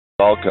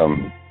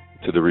Welcome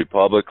to the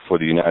Republic for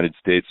the United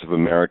States of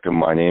America.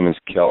 My name is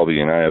Kelby,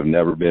 and I have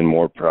never been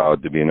more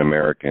proud to be an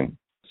American.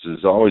 This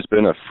has always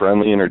been a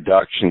friendly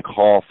introduction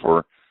call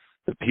for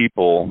the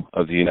people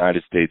of the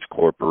United States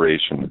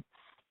Corporation.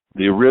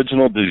 The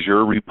original de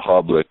jure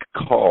republic,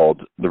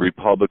 called the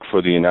Republic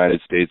for the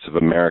United States of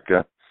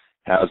America,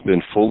 has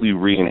been fully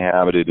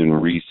re-inhabited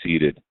and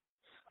reseated.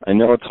 I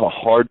know it's a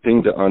hard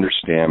thing to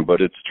understand, but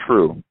it's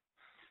true.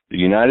 The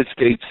United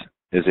States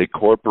is a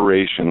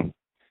corporation,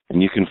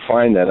 and you can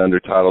find that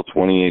under Title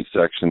 28,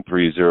 Section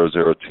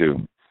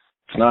 3002.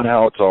 It's not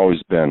how it's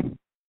always been.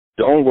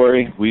 Don't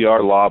worry, we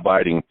are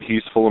law-abiding,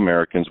 peaceful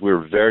Americans.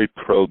 We're very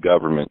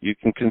pro-government. You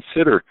can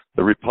consider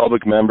the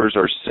Republic members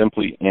are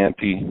simply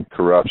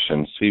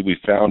anti-corruption. See, we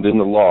found in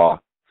the law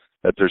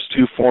that there's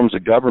two forms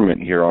of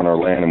government here on our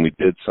land, and we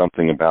did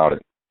something about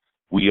it.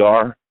 We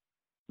are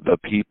the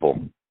people.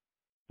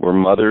 We're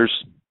mothers,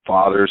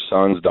 fathers,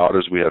 sons,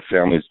 daughters. We have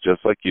families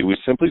just like you. We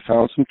simply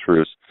found some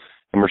truths,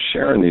 and we're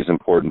sharing these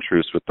important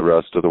truths with the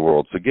rest of the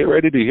world. So get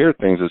ready to hear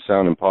things that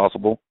sound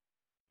impossible,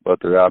 but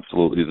they're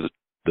absolutely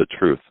the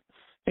truth.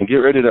 And get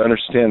ready to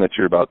understand that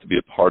you're about to be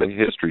a part of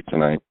history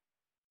tonight.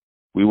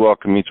 We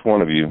welcome each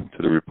one of you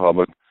to the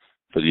Republic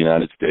for the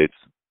United States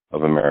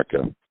of America.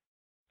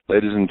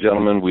 Ladies and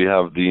gentlemen, we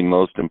have the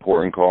most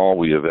important call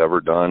we have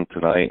ever done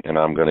tonight, and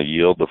I'm going to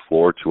yield the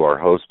floor to our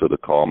host of the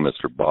call,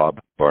 Mr.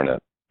 Bob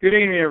Barnett. Good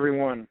evening,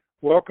 everyone.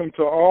 Welcome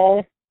to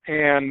all,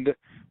 and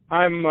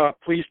I'm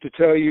pleased to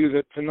tell you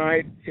that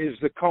tonight is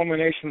the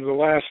culmination of the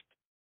last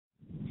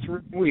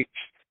 3 weeks.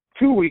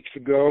 2 weeks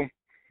ago,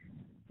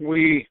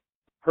 we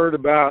heard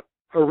about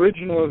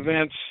original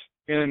events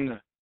in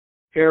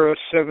era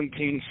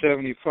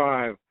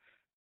 1775.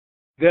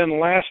 Then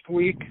last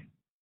week,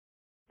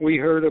 we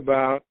heard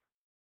about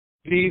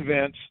the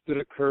events that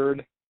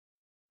occurred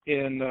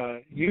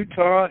in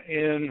Utah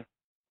in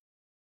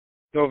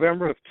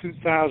November of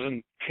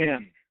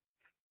 2010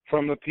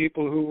 from the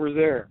people who were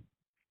there,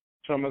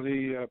 some of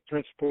the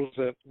principals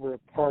that were a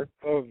part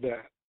of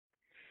that.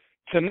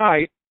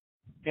 Tonight,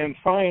 and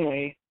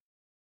finally,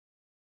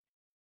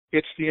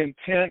 it's the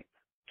intent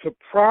to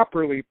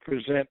properly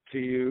present to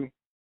you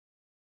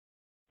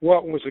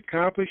what was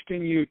accomplished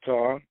in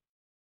Utah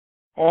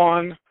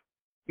on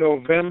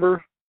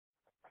November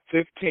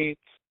 15th,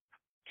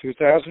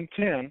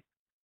 2010,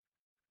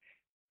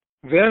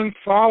 then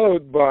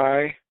followed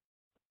by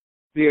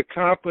the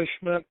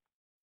accomplishment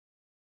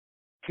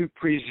to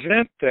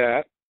present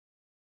that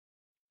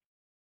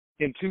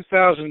in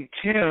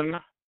 2010,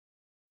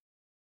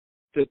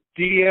 the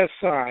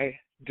DSI,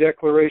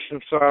 Declaration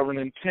of Sovereign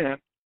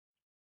Intent,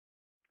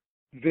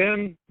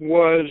 then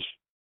was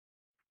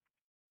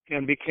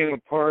and became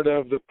a part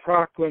of the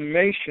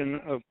Proclamation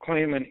of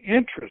Claim and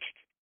Interest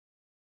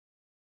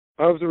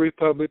of the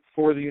Republic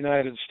for the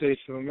United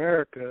States of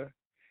America,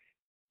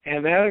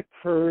 and that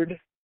occurred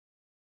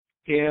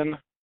in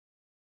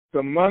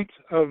the month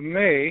of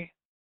May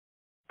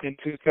in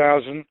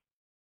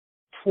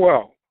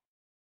 2012.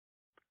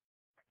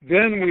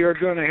 Then we are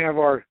going to have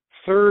our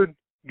third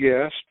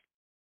guest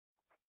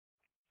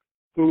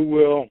who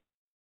will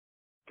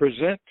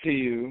present to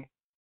you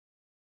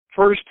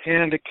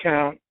first-hand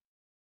account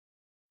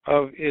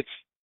of its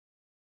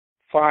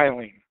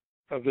filing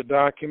of the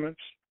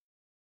documents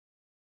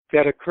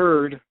that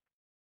occurred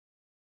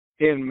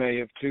in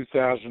May of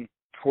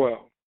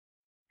 2012.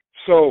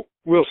 So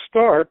we'll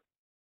start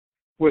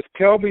with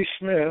Kelby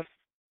Smith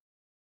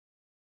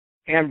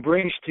and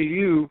brings to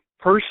you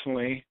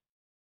personally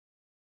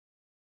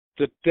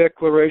the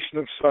Declaration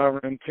of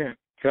Sovereign Intent.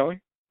 Kelly?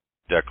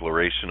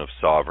 Declaration of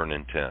Sovereign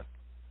Intent,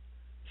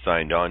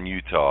 signed on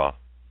Utah,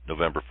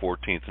 November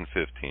 14th and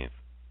 15th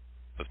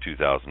of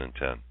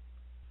 2010.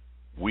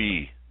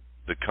 We,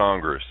 the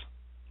Congress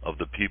of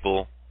the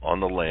people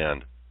on the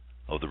land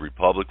of the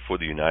Republic for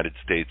the United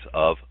States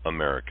of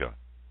America,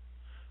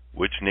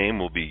 which name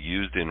will be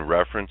used in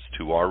reference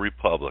to our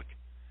Republic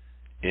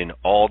in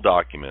all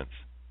documents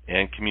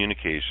and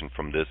communication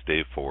from this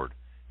day forward,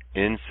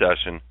 in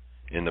session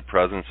in the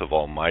presence of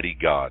Almighty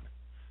God,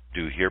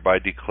 do hereby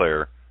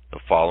declare the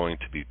following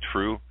to be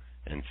true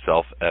and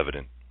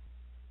self-evident.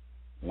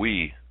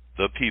 We,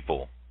 the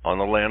people, on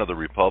the land of the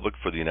Republic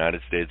for the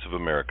United States of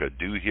America,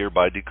 do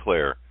hereby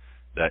declare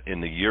that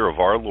in the year of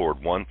our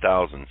Lord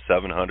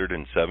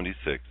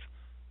 1776,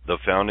 the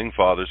Founding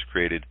Fathers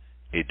created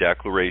a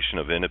Declaration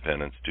of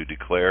Independence to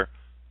declare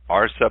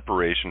our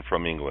separation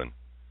from England.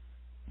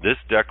 This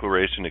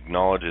declaration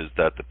acknowledges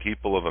that the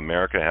people of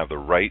America have the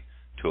right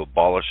to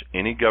abolish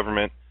any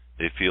government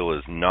they feel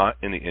is not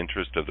in the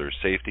interest of their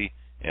safety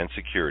and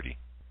security.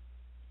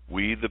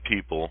 We, the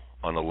people,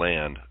 on the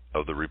land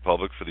of the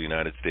Republic for the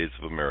United States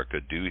of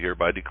America, do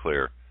hereby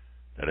declare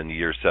that in the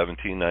year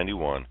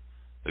 1791,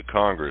 the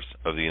Congress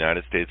of the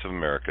United States of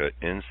America,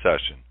 in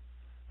session,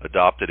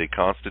 adopted a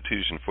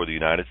Constitution for the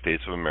United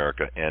States of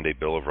America and a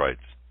Bill of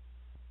Rights.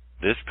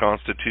 This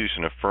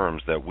Constitution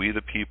affirms that we,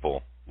 the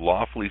people,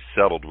 lawfully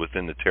settled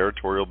within the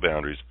territorial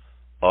boundaries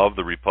of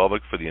the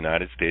Republic for the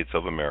United States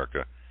of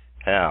America,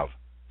 have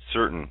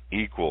certain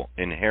equal,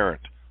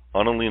 inherent,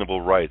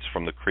 unalienable rights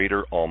from the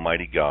Creator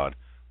Almighty God,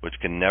 which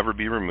can never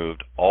be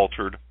removed,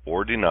 altered,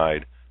 or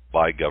denied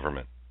by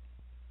government.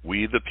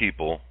 We, the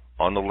people,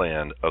 on the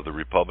land of the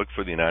Republic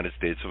for the United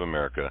States of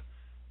America,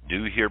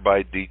 do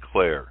hereby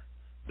declare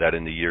that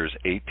in the years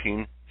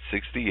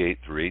 1868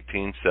 through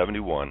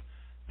 1871,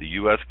 the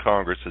U.S.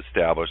 Congress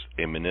established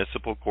a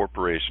municipal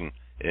corporation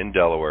in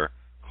Delaware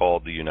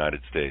called the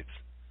United States.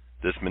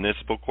 This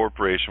municipal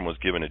corporation was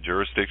given a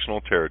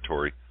jurisdictional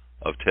territory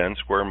of 10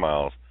 square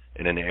miles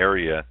in an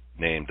area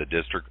named the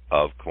District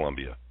of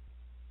Columbia.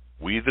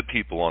 We, the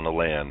people on the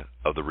land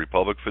of the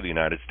Republic for the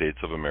United States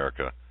of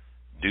America,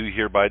 do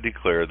hereby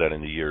declare that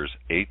in the years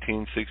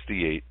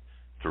 1868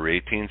 through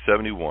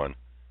 1871,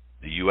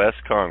 the U.S.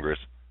 Congress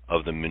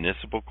of the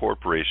Municipal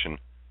Corporation,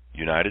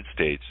 United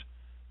States,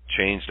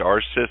 changed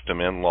our system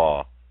and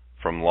law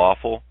from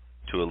lawful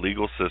to a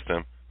legal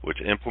system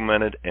which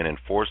implemented and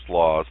enforced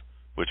laws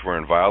which were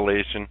in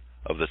violation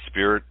of the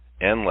spirit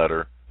and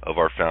letter of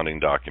our founding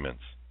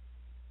documents.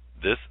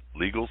 This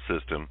legal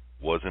system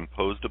was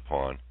imposed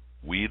upon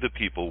we the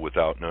people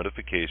without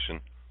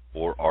notification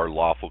or our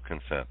lawful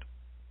consent.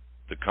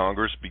 The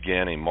Congress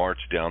began a march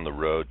down the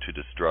road to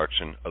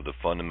destruction of the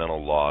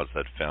fundamental laws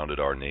that founded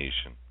our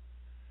nation.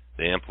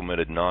 They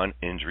implemented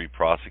non-injury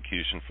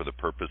prosecution for the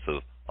purpose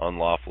of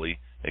unlawfully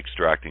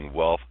extracting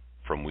wealth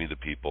from we the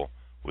people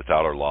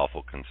without our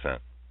lawful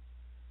consent.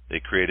 They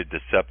created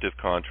deceptive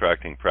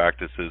contracting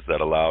practices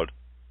that allowed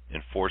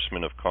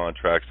enforcement of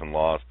contracts and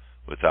laws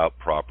without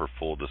proper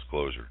full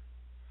disclosure.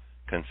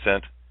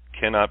 Consent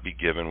cannot be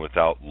given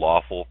without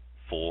lawful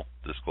full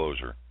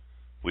disclosure.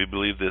 We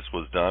believe this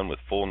was done with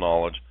full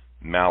knowledge,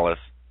 malice,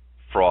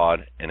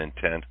 fraud, and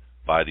intent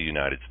by the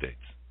United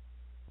States.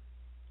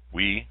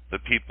 We, the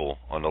people,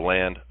 on the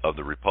land of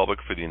the Republic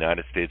for the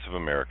United States of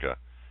America,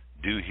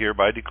 do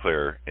hereby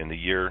declare in the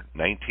year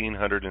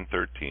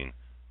 1913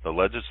 the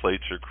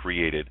legislature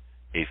created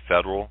a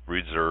Federal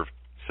Reserve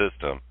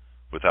System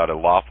without a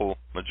lawful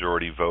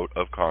majority vote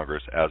of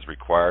Congress as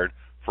required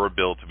for a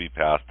bill to be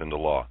passed into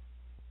law.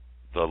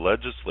 The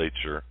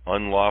legislature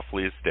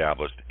unlawfully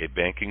established a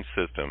banking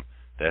system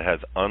that has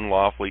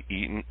unlawfully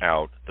eaten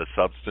out the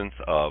substance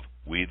of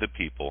we the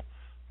people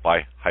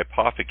by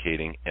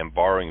hypothecating and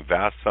borrowing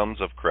vast sums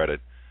of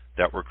credit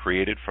that were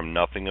created from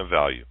nothing of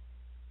value.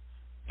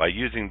 By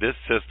using this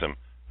system,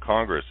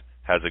 Congress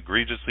has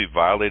egregiously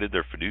violated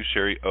their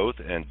fiduciary oath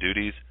and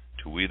duties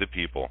to we the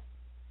people.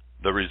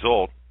 The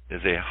result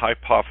is a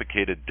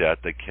hypothecated debt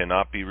that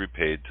cannot be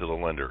repaid to the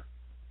lender.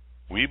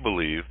 We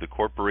believe the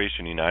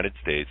Corporation United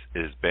States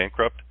is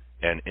bankrupt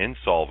and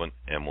insolvent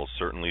and will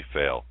certainly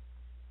fail.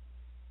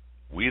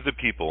 We, the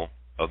people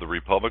of the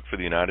Republic for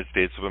the United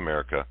States of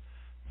America,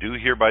 do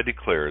hereby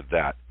declare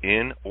that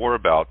in or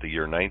about the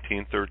year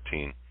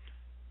 1913,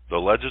 the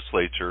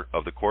legislature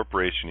of the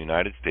Corporation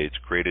United States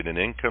created an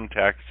income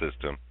tax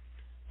system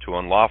to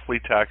unlawfully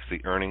tax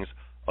the earnings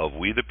of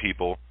we the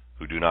people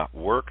who do not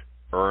work,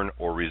 earn,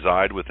 or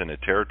reside within the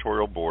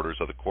territorial borders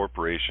of the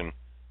Corporation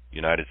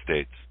United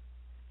States.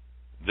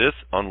 This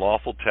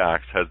unlawful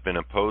tax has been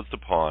imposed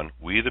upon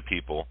we the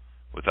people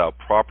without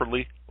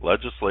properly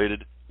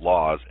legislated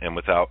laws and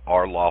without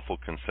our lawful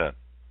consent.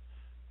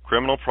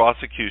 Criminal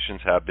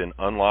prosecutions have been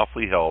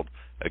unlawfully held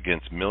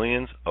against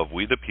millions of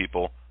we the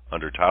people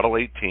under Title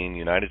 18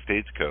 United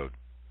States Code,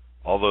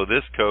 although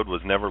this code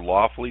was never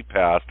lawfully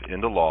passed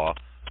into law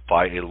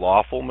by a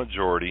lawful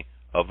majority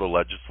of the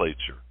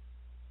legislature.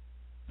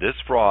 This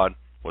fraud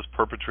was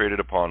perpetrated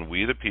upon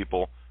we the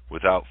people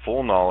without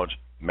full knowledge,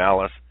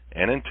 malice,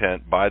 and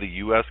intent by the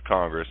U.S.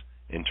 Congress,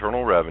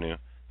 Internal Revenue,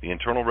 the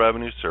Internal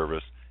Revenue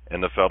Service,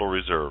 and the Federal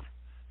Reserve.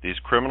 These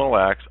criminal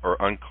acts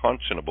are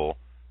unconscionable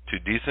to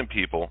decent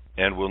people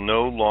and will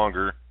no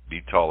longer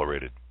be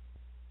tolerated.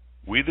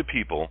 We the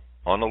people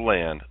on the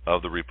land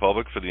of the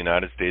Republic for the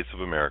United States of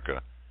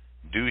America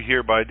do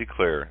hereby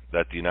declare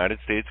that the United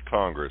States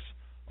Congress,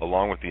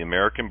 along with the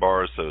American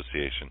Bar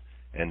Association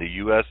and the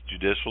U.S.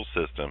 judicial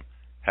system,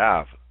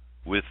 have,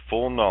 with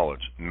full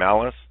knowledge,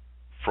 malice,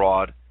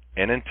 fraud,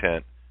 and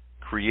intent,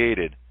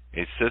 created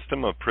a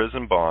system of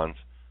prison bonds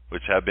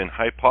which have been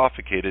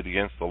hypothecated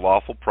against the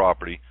lawful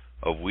property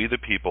of we the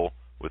people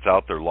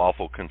without their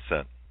lawful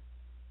consent.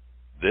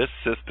 This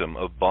system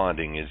of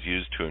bonding is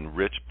used to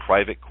enrich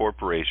private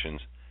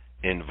corporations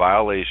in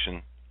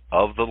violation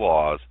of the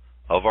laws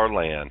of our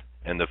land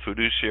and the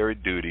fiduciary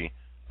duty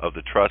of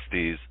the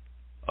trustees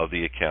of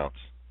the accounts.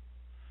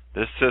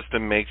 This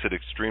system makes it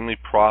extremely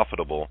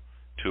profitable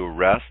to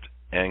arrest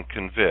and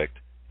convict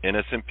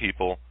innocent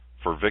people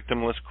for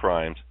victimless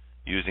crimes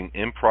using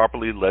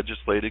improperly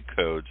legislated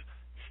codes,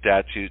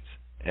 statutes,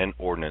 and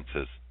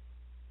ordinances.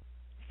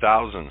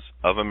 Thousands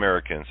of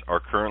Americans are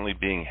currently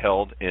being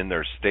held in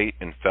their state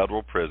and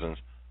federal prisons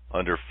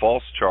under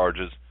false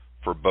charges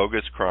for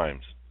bogus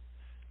crimes.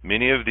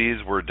 Many of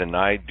these were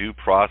denied due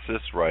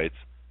process rights,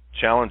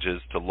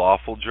 challenges to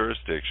lawful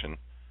jurisdiction,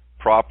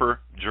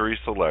 proper jury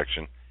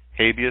selection,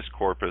 habeas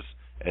corpus,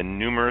 and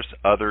numerous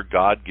other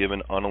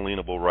God-given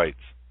unalienable rights.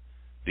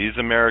 These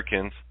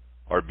Americans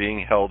are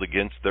being held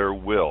against their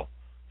will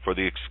for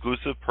the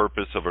exclusive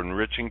purpose of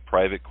enriching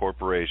private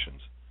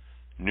corporations.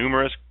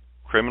 Numerous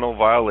criminal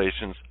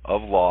violations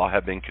of law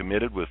have been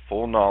committed with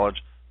full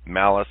knowledge,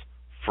 malice,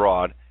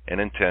 fraud, and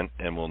intent,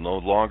 and will no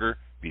longer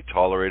be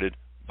tolerated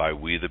by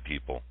we the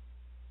people.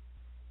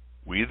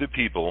 We the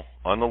people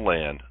on the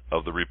land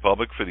of the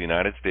Republic for the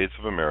United States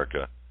of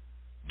America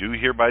do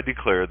hereby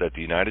declare that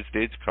the United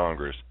States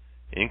Congress,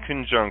 in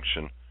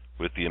conjunction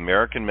with the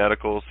American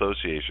Medical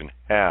Association,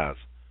 has,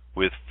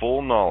 with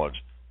full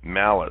knowledge,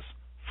 malice,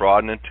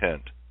 fraud, and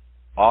intent,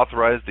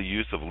 authorized the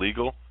use of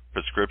legal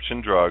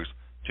prescription drugs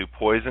to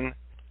poison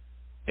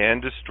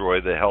and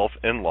destroy the health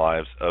and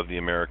lives of the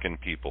American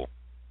people.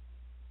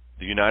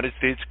 The United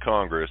States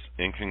Congress,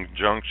 in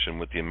conjunction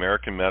with the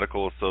American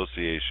Medical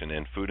Association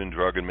and Food and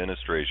Drug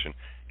Administration,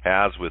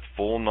 has, with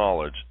full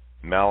knowledge,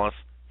 malice,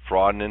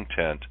 fraud, and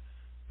intent,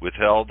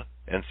 withheld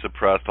and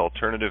suppressed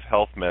alternative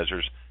health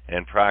measures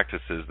and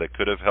practices that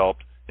could have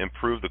helped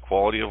improve the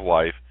quality of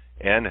life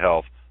and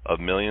health of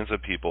millions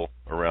of people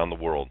around the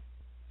world.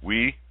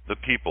 We, the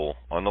people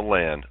on the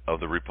land of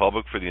the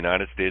Republic for the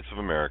United States of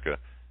America,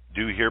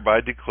 do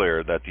hereby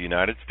declare that the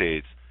United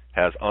States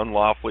has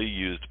unlawfully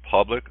used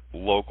public,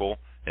 local,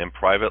 and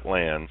private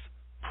lands,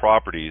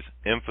 properties,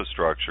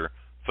 infrastructure,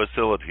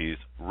 facilities,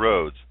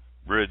 roads,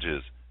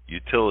 bridges,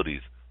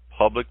 utilities,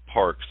 public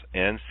parks,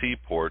 and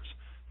seaports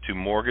to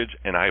mortgage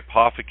and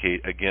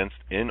hypothecate against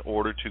in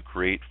order to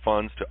create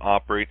funds to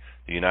operate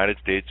the United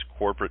States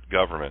corporate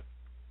government.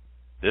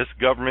 This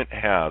government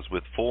has,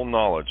 with full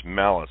knowledge,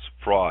 malice,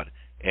 fraud,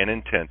 and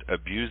intent,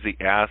 abused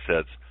the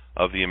assets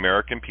of the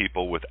American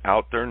people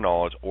without their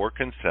knowledge or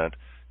consent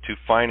to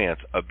finance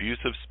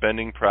abusive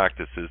spending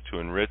practices to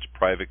enrich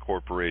private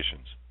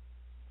corporations.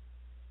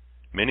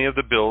 Many of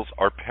the bills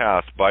are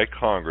passed by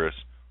Congress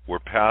were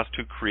passed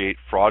to create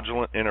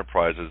fraudulent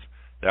enterprises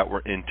that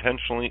were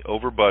intentionally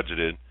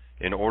over-budgeted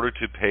in order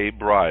to pay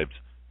bribes,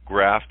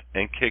 graft,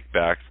 and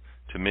kickbacks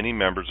to many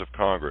members of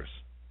Congress.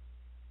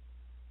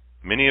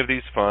 Many of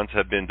these funds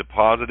have been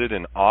deposited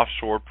in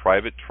offshore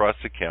private trust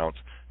accounts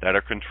that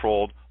are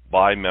controlled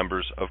by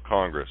members of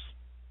Congress.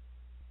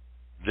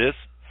 This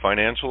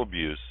financial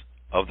abuse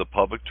of the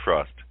public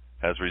trust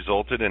has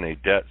resulted in a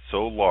debt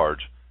so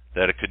large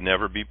that it could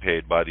never be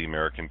paid by the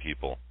American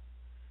people.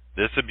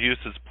 This abuse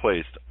has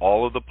placed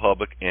all of the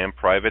public and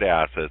private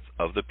assets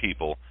of the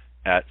people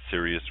at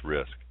serious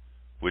risk,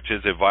 which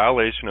is a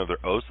violation of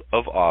their oath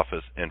of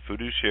office and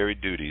fiduciary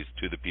duties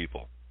to the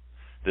people.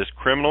 This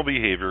criminal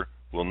behavior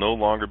will no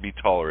longer be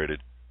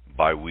tolerated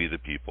by we the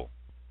people.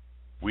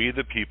 We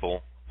the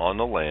people on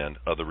the land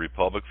of the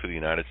Republic for the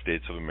United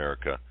States of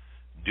America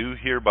do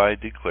hereby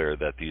declare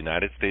that the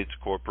United States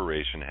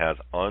Corporation has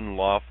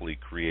unlawfully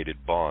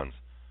created bonds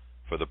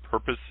for the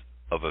purpose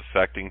of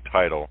effecting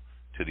title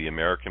to the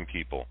American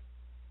people,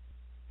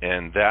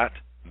 and that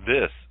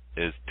this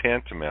is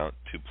tantamount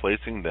to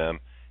placing them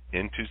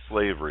into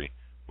slavery,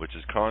 which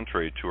is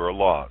contrary to our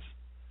laws.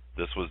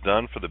 This was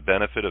done for the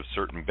benefit of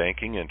certain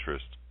banking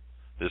interests.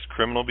 This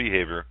criminal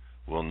behavior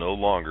will no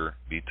longer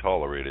be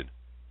tolerated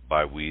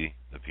by we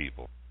the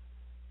people.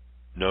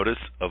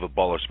 Notice of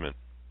abolishment.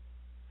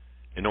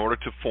 In order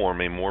to form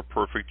a more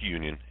perfect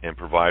union and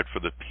provide for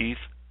the peace,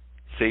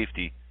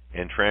 safety,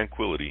 and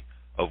tranquility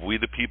of we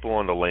the people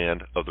on the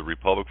land of the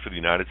Republic for the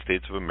United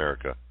States of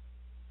America,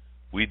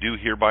 we do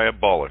hereby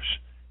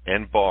abolish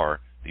and bar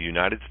the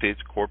United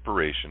States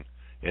Corporation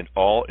and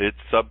all its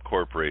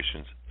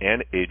subcorporations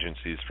and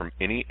agencies from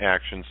any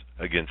actions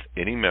against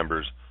any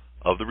members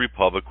of the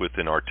Republic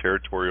within our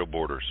territorial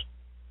borders.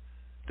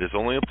 This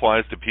only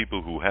applies to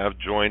people who have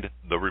joined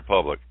the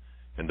Republic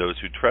and those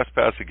who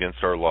trespass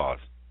against our laws.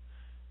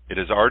 It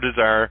is our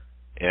desire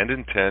and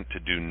intent to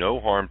do no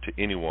harm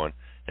to anyone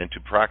and to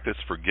practice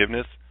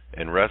forgiveness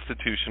and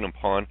restitution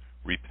upon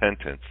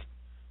repentance.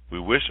 We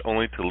wish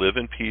only to live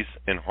in peace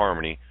and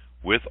harmony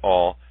with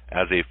all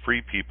as a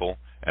free people,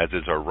 as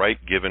is our right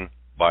given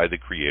by the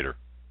Creator.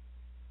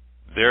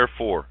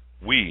 Therefore,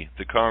 we,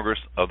 the Congress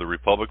of the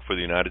Republic for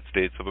the United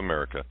States of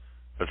America,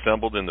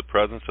 assembled in the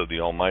presence of the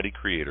Almighty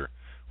Creator,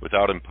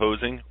 without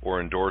imposing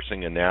or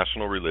endorsing a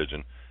national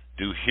religion,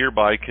 do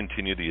hereby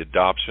continue the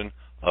adoption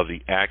of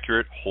the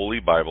accurate Holy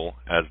Bible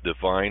as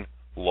divine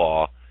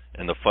law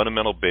and the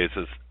fundamental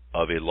basis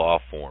of a law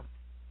form.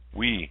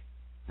 We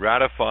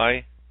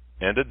ratify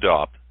and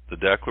adopt the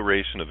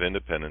Declaration of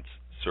Independence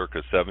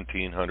circa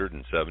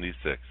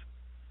 1776,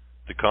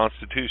 the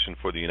Constitution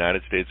for the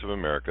United States of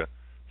America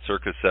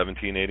circa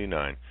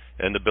 1789,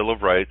 and the Bill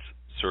of Rights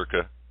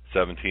circa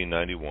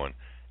 1791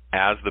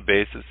 as the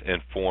basis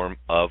and form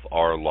of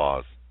our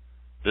laws.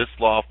 This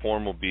law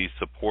form will be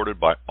supported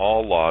by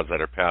all laws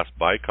that are passed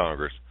by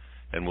Congress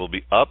and will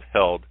be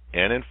upheld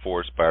and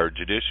enforced by our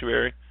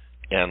judiciary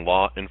and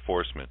law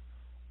enforcement.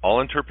 All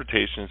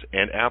interpretations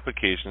and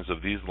applications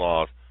of these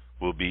laws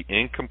will be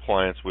in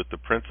compliance with the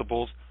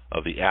principles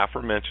of the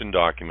aforementioned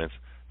documents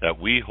that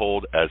we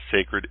hold as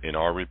sacred in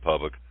our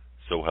Republic,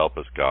 so help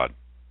us God.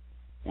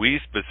 We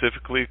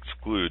specifically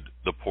exclude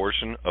the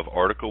portion of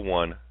Article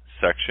 1,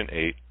 Section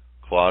 8,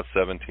 Clause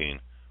 17,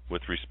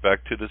 with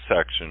respect to the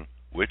section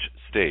which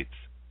states,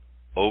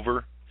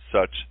 over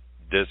such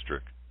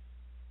district,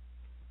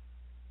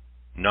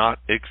 not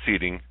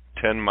exceeding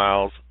 10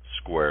 miles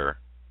square,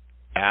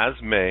 as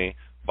may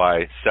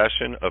by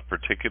cession of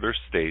particular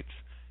states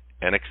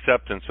and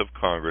acceptance of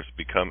Congress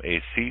become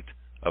a seat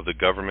of the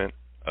government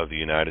of the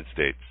United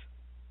States.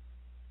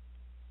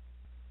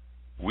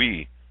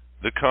 We,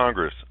 the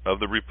Congress of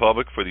the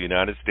Republic for the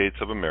United States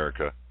of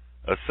America,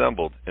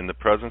 assembled in the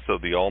presence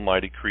of the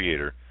Almighty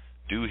Creator,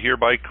 do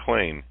hereby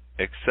claim,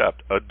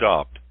 accept,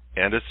 adopt,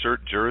 and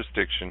assert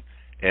jurisdiction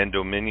and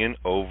dominion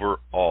over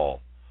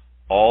all.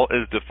 All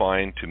is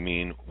defined to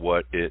mean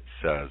what it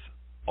says,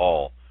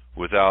 all,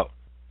 without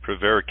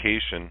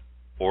prevarication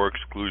or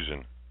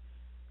exclusion.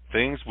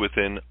 Things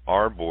within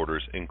our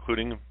borders,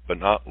 including but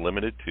not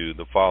limited to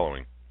the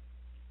following: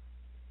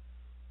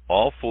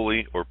 all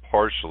fully or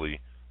partially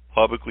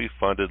publicly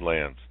funded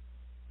lands,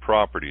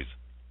 properties,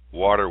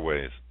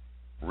 waterways,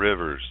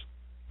 rivers,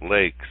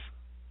 lakes,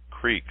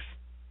 creeks,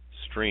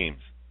 streams,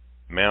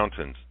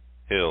 mountains,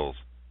 hills,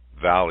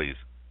 valleys,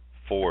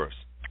 forests,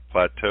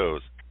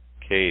 plateaus,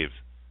 caves,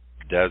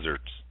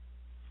 deserts,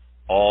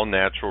 all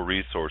natural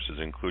resources,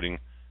 including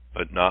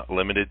but not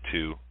limited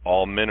to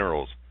all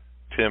minerals,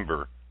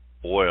 timber,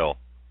 oil,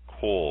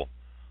 coal,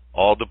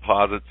 all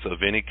deposits of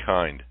any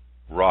kind,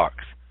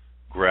 rocks,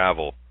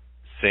 gravel,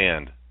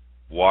 sand,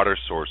 water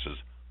sources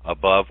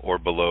above or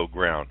below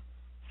ground,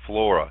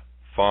 flora,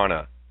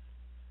 fauna,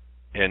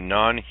 and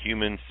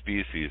non-human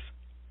species,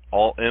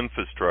 all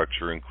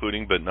infrastructure,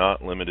 including but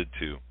not limited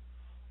to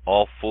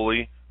all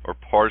fully or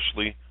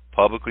partially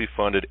publicly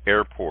funded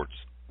airports,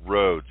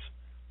 roads,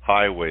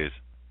 highways,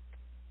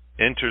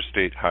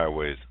 interstate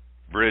highways,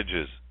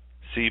 bridges,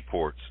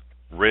 seaports,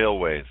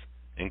 railways,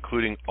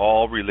 including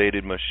all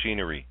related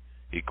machinery,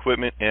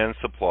 equipment and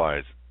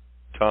supplies,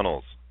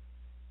 tunnels,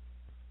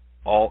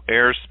 all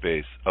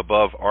airspace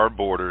above our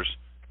borders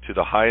to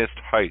the highest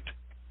height,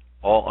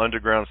 all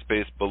underground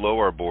space below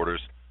our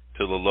borders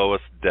to the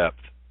lowest depth,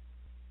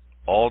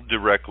 all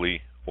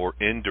directly or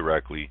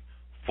indirectly,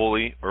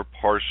 fully or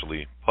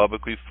partially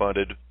publicly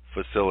funded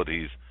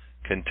facilities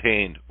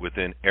contained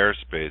within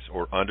airspace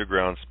or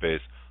underground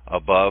space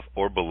above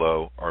or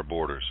below our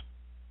borders.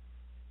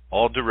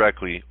 All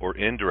directly or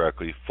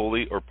indirectly,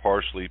 fully or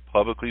partially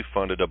publicly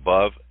funded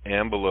above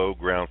and below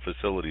ground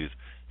facilities,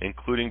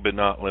 including but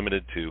not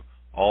limited to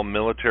all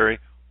military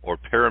or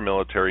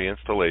paramilitary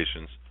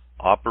installations,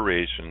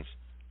 operations,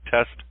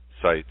 test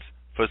sites,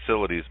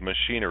 facilities,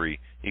 machinery,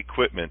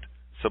 equipment,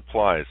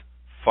 supplies,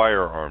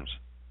 firearms,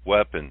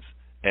 weapons,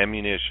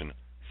 ammunition,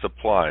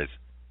 supplies,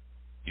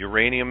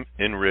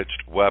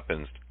 uranium-enriched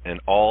weapons, and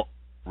all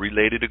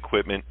related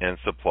equipment and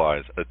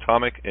supplies,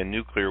 atomic and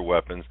nuclear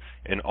weapons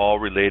and all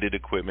related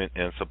equipment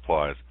and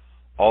supplies,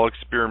 all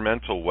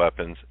experimental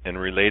weapons and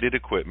related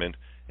equipment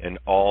and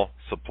all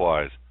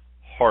supplies,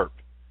 HARP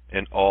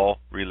and all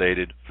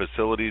related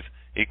facilities,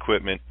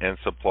 equipment and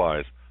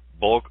supplies,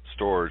 bulk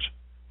storage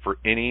for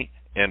any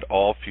and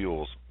all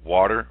fuels,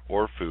 water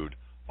or food,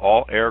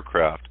 all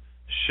aircraft,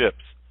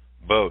 ships,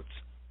 boats,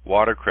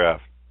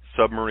 watercraft,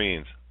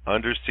 submarines,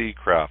 undersea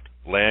craft,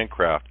 land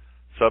craft,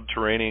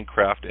 subterranean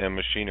craft and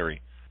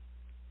machinery,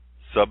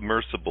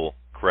 submersible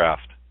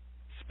craft,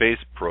 space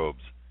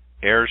probes,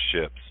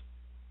 airships,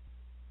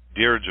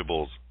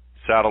 dirigibles,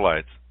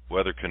 satellites,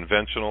 whether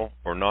conventional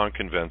or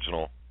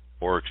non-conventional,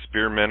 or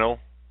experimental,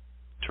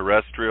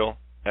 terrestrial,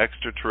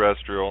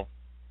 extraterrestrial,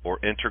 or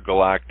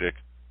intergalactic,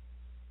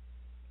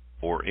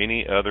 or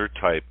any other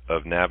type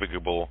of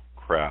navigable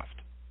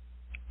craft.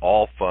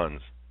 All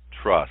funds,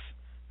 trusts,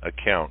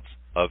 accounts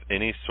of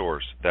any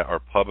source that are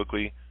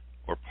publicly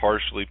or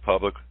partially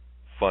public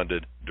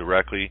funded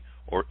directly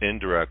or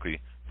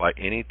indirectly by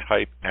any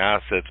type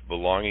assets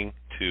belonging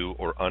to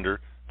or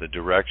under the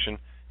direction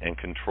and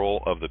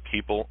control of the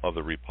people of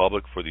the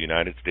Republic for the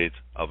United States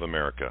of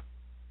America.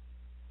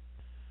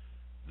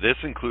 This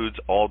includes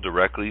all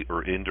directly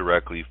or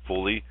indirectly,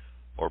 fully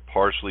or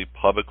partially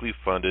publicly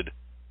funded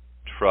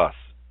trusts,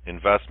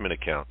 investment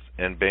accounts,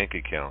 and bank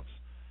accounts,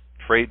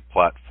 trade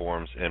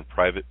platforms, and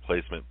private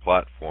placement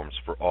platforms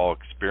for all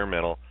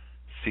experimental,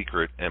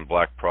 secret, and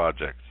black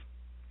projects.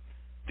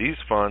 These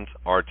funds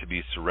are to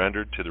be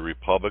surrendered to the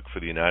Republic for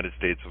the United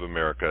States of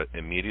America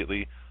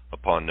immediately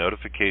upon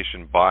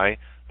notification by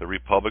the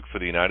Republic for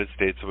the United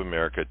States of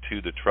America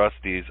to the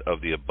trustees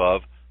of the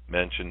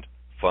above-mentioned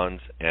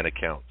funds and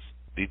accounts.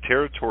 The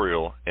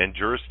territorial and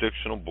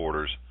jurisdictional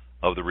borders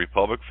of the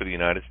Republic for the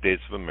United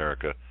States of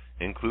America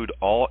include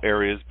all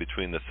areas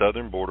between the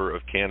southern border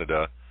of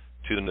Canada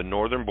to the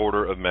northern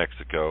border of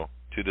Mexico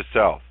to the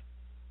south,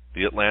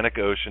 the Atlantic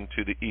Ocean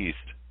to the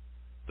east,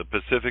 the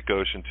Pacific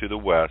Ocean to the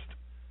west,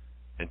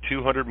 and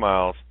 200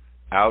 miles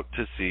out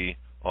to sea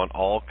on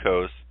all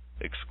coasts,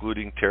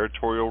 excluding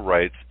territorial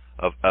rights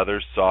of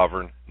other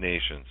sovereign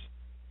nations.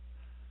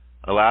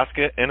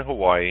 Alaska and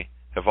Hawaii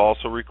have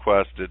also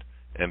requested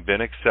and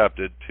been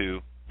accepted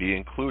to be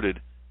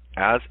included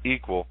as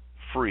equal,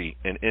 free,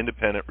 and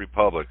independent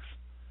republics.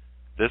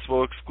 This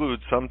will exclude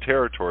some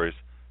territories,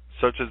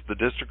 such as the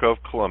District of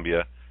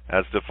Columbia,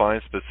 as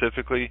defined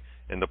specifically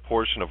in the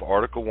portion of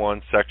Article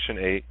 1, Section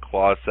 8,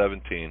 Clause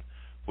 17,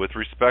 with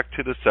respect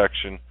to the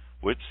section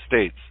which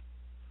states,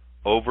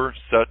 over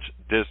such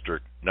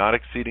district not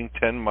exceeding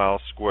 10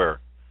 miles square,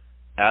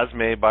 as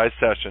may by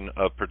cession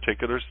of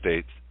particular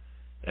states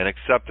and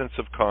acceptance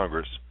of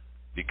Congress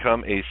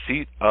become a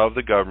seat of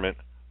the government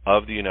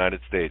of the United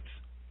States,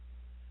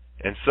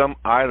 and some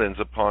islands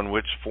upon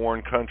which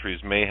foreign countries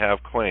may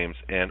have claims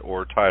and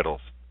or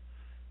titles.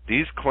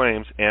 These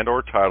claims and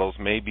or titles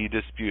may be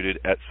disputed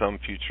at some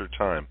future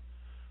time.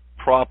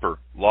 Proper,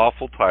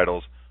 lawful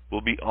titles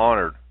will be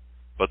honored,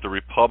 but the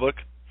Republic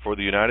for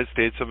the United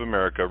States of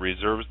America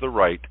reserves the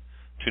right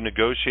to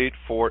negotiate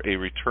for a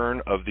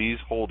return of these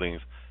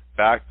holdings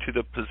back to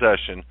the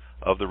possession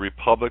of the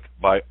Republic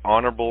by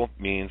honorable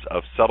means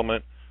of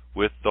settlement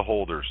with the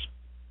holders.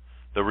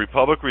 The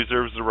Republic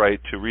reserves the right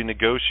to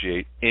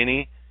renegotiate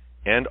any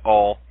and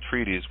all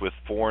treaties with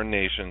foreign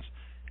nations,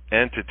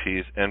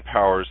 entities, and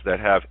powers that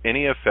have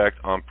any effect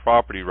on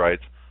property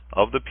rights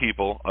of the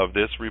people of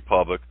this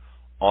Republic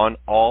on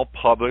all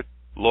public,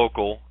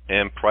 local,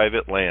 and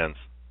private lands.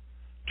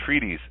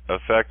 Treaties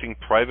affecting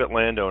private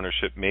land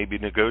ownership may be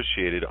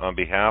negotiated on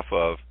behalf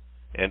of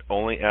and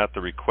only at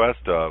the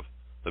request of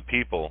the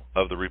people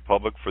of the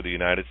Republic for the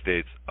United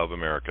States of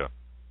America.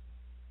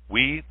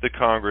 We, the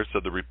Congress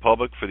of the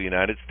Republic for the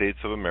United States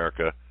of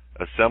America,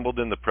 assembled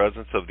in the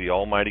presence of the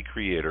Almighty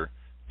Creator,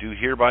 do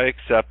hereby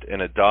accept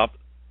and adopt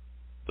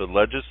the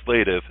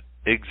legislative,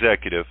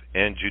 executive,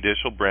 and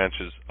judicial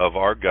branches of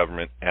our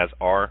government as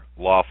our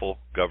lawful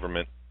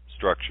government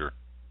structure.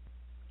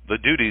 The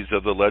duties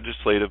of the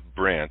legislative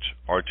branch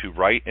are to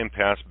write and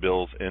pass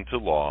bills into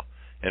law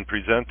and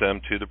present them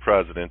to the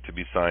President to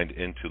be signed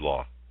into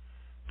law.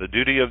 The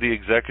duty of the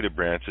executive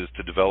branch is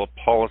to develop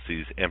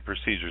policies and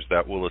procedures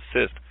that will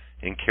assist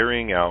in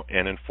carrying out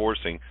and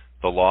enforcing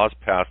the laws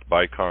passed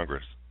by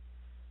Congress.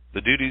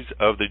 The duties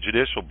of the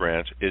judicial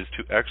branch is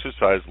to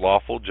exercise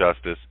lawful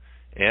justice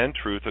and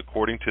truth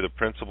according to the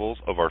principles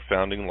of our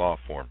founding law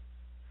form.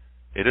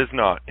 It is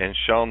not and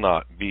shall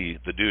not be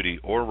the duty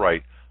or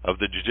right of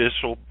the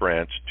judicial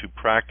branch to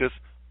practice,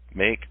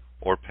 make,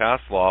 or pass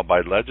law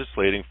by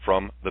legislating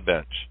from the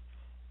bench.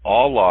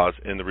 All laws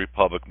in the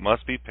Republic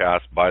must be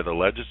passed by the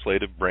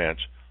legislative branch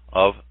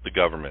of the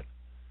government.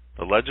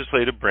 The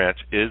legislative branch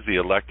is the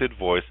elected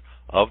voice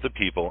of the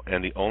people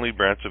and the only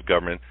branch of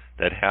government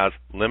that has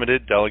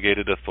limited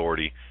delegated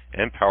authority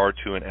and power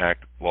to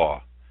enact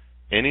law.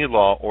 Any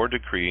law or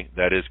decree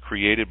that is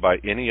created by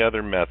any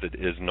other method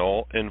is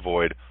null and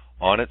void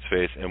on its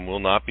face and will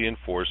not be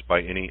enforced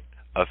by any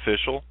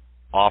official,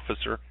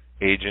 officer,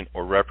 agent,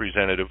 or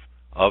representative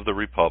of the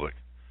Republic.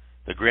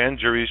 The grand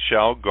juries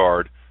shall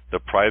guard the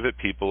private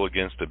people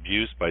against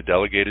abuse by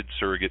delegated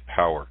surrogate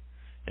power.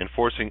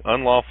 Enforcing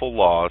unlawful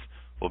laws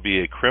will be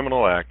a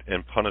criminal act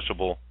and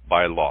punishable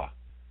by law.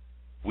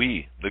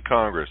 We, the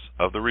Congress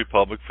of the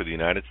Republic for the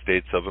United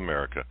States of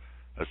America,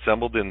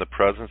 assembled in the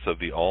presence of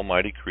the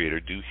Almighty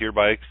Creator, do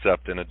hereby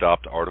accept and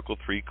adopt Article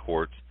 3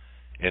 courts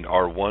and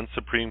our one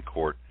Supreme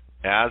Court,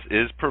 as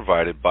is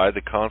provided by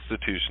the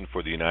Constitution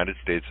for the United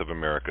States of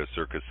America,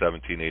 circa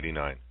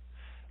 1789.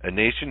 A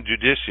nation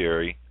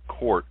judiciary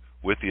court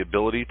with the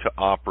ability to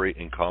operate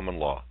in common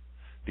law.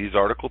 These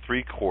Article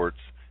 3 courts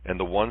and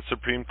the one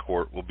Supreme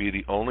Court will be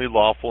the only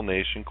lawful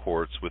nation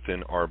courts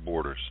within our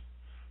borders.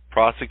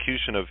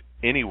 Prosecution of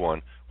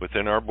anyone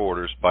within our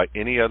borders by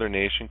any other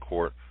nation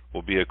court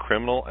will be a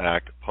criminal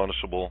act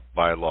punishable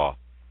by law.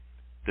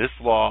 This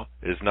law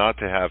is not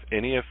to have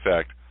any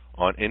effect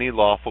on any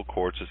lawful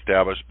courts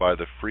established by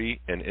the free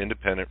and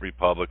independent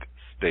republic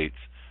states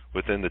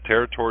within the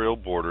territorial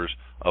borders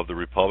of the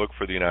Republic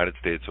for the United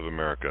States of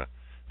America.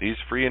 These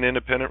free and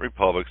independent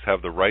republics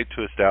have the right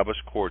to establish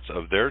courts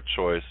of their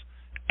choice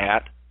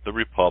at the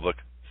republic,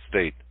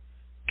 state,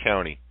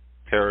 county,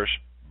 parish,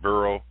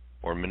 borough,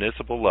 or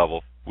municipal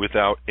level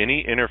without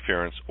any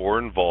interference or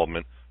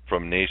involvement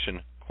from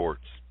nation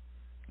courts.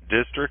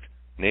 District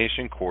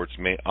nation courts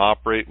may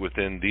operate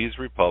within these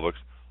republics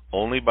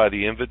only by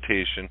the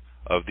invitation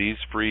of these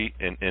free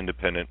and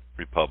independent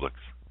republics.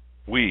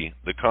 We,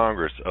 the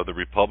Congress of the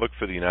Republic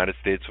for the United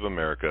States of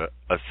America,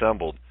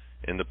 assembled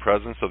in the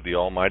presence of the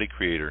Almighty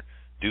Creator,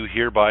 do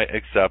hereby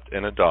accept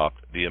and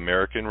adopt the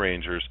American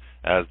Rangers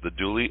as the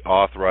duly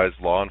authorized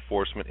law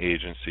enforcement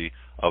agency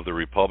of the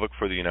Republic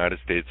for the United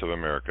States of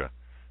America.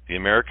 The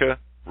American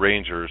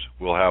Rangers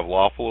will have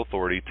lawful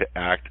authority to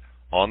act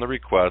on the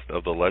request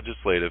of the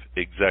legislative,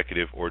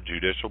 executive, or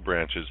judicial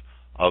branches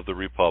of the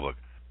Republic.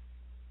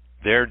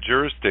 Their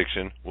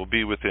jurisdiction will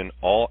be within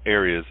all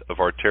areas of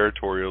our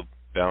territorial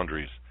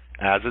boundaries,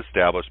 as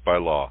established by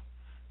law.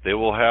 They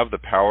will have the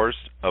powers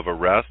of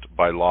arrest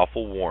by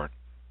lawful warrant,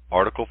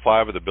 Article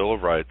 5 of the Bill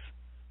of Rights,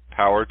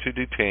 power to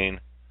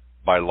detain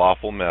by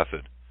lawful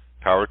method,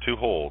 power to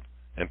hold,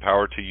 and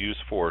power to use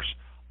force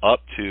up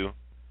to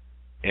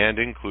and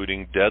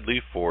including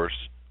deadly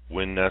force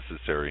when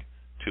necessary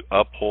to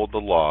uphold the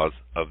laws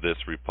of this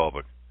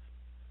Republic.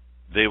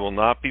 They will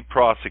not be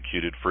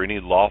prosecuted for any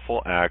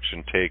lawful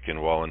action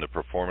taken while in the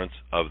performance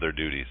of their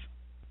duties.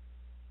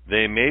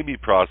 They may be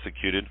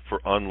prosecuted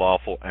for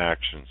unlawful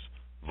actions,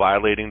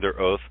 violating their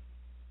oath,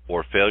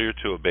 or failure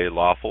to obey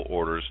lawful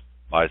orders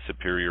by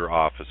superior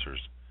officers.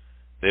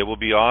 They will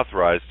be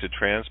authorized to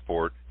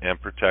transport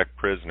and protect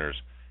prisoners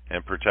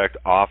and protect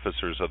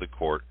officers of the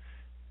court,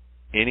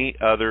 any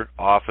other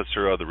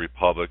officer of the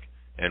Republic,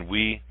 and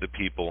we, the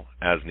people,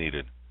 as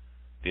needed.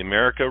 The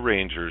America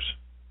Rangers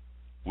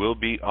will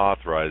be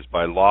authorized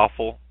by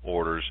lawful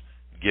orders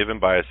given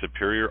by a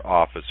superior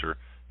officer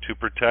to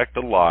protect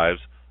the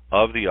lives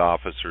of the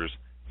officers,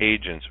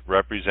 agents,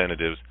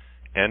 representatives,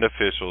 and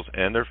officials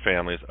and their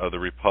families of the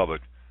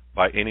Republic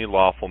by any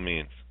lawful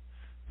means.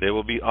 They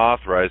will be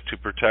authorized to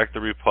protect the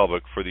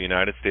Republic for the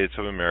United States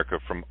of America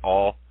from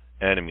all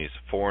enemies,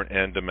 foreign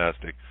and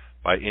domestic,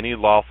 by any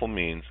lawful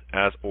means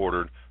as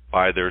ordered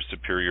by their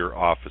superior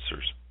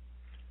officers.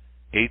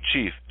 A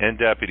Chief and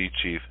Deputy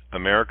Chief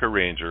America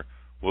Ranger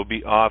will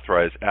be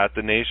authorized at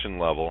the nation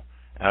level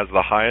as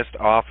the highest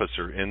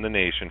officer in the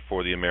nation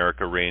for the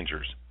America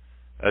Rangers.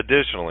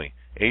 Additionally,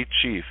 a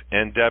Chief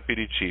and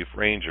Deputy Chief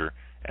Ranger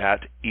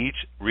at each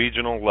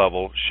regional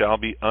level shall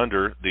be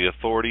under the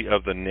authority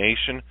of the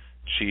Nation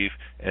Chief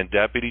and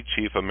Deputy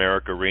Chief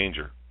America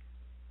Ranger.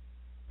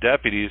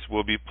 Deputies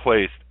will be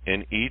placed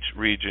in each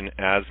region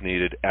as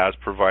needed as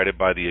provided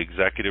by the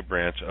executive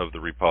branch of the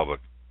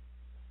Republic.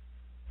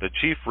 The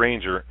Chief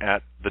Ranger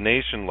at the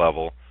nation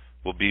level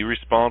will be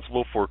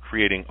responsible for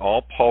creating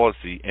all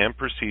policy and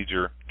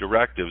procedure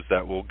directives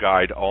that will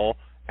guide all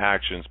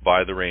actions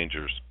by the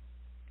Rangers.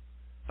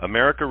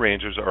 America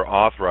Rangers are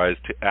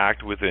authorized to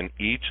act within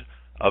each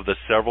of the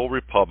several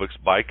republics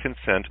by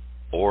consent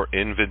or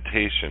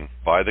invitation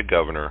by the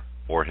governor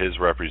or his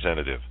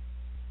representative.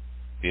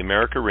 The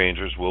America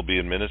Rangers will be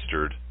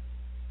administered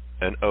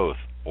an oath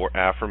or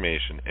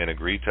affirmation and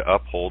agree to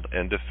uphold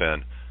and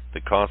defend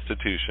the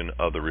Constitution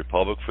of the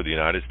Republic for the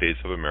United States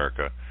of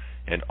America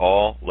and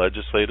all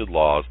legislated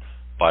laws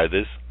by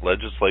this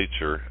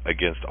legislature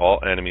against all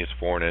enemies,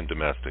 foreign and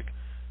domestic.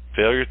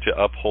 Failure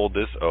to uphold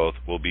this oath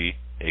will be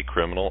a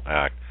criminal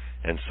act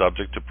and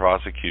subject to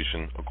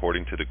prosecution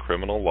according to the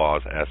criminal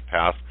laws as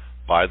passed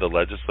by the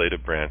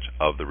legislative branch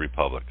of the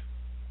Republic.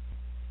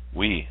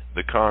 We,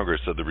 the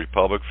Congress of the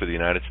Republic for the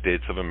United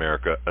States of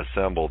America,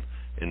 assembled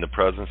in the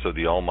presence of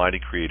the Almighty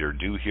Creator,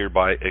 do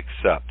hereby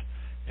accept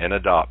and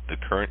adopt the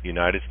current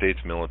United States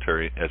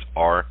military as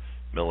our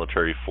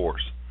military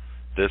force.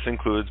 This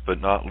includes, but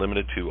not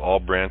limited to, all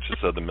branches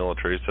of the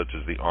military such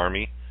as the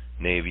Army,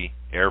 Navy,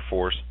 Air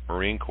Force,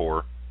 Marine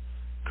Corps,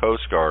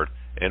 Coast Guard,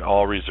 and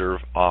all reserve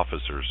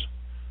officers.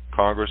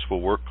 Congress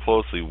will work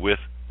closely with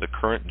the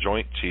current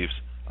Joint Chiefs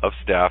of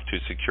Staff to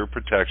secure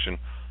protection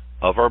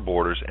of our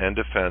borders and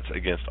defense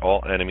against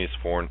all enemies,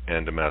 foreign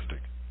and domestic.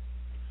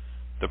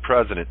 The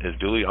President is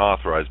duly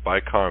authorized by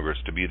Congress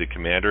to be the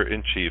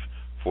Commander-in-Chief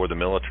for the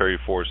military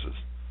forces.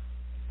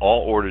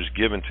 All orders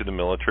given to the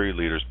military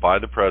leaders by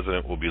the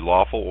President will be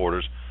lawful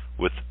orders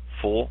with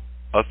full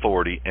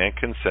authority and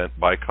consent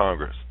by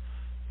Congress.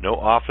 No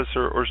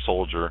officer or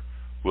soldier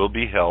will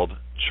be held,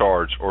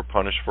 charged, or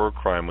punished for a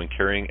crime when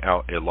carrying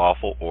out a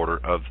lawful order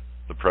of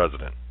the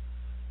President.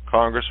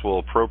 Congress will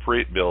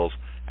appropriate bills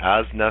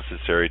as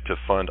necessary to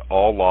fund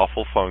all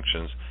lawful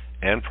functions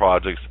and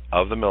projects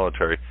of the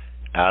military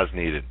as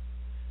needed.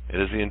 It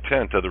is the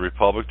intent of the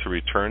Republic to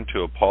return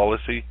to a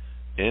policy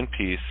in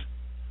peace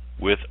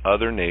with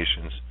other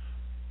nations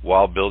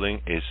while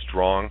building a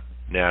strong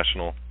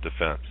national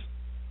defense.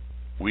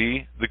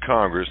 We, the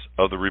Congress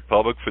of the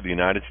Republic for the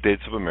United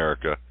States of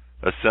America,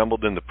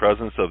 assembled in the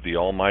presence of the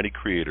Almighty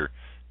Creator,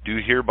 do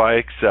hereby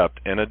accept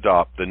and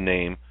adopt the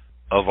name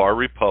of our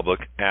Republic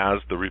as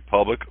the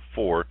Republic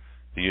for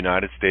the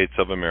United States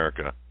of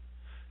America.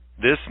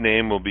 This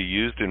name will be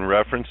used in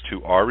reference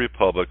to our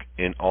Republic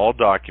in all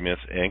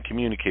documents and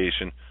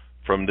communication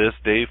from this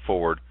day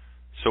forward,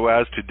 so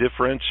as to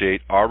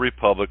differentiate our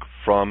Republic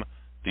from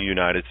the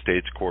United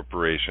States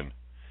Corporation.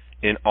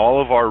 In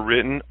all of our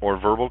written or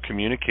verbal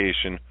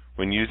communication,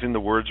 when using the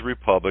words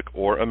Republic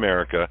or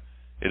America,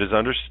 it is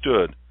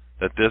understood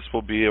that this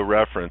will be a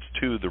reference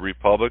to the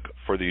Republic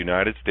for the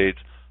United States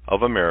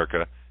of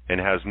America and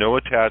has no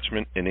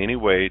attachment in any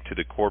way to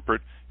the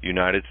corporate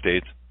United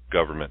States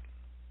government.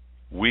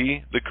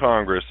 We, the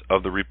Congress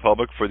of the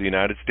Republic for the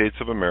United States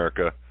of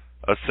America,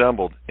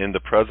 assembled in the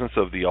presence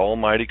of the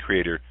Almighty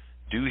Creator,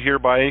 do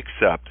hereby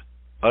accept,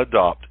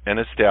 adopt, and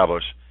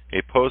establish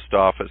a post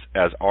office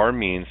as our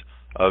means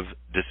of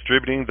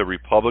distributing the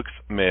Republic's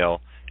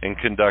mail and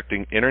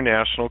conducting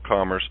international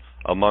commerce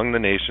among the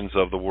nations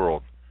of the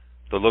world.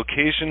 The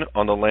location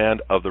on the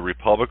land of the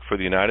Republic for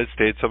the United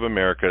States of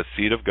America,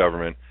 seat of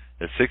government,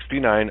 is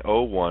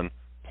 6901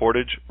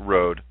 Portage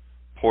Road,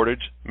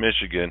 Portage,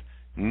 Michigan,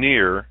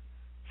 near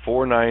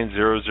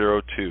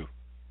 49002,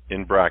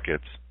 in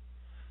brackets.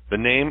 The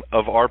name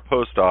of our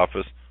post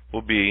office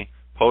will be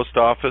Post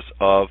Office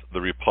of the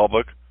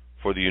Republic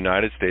for the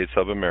United States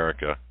of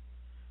America.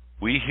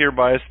 We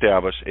hereby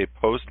establish a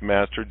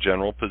Postmaster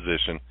General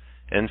position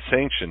and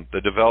sanction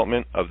the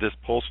development of this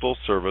postal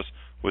service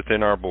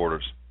within our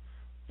borders.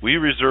 We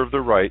reserve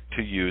the right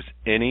to use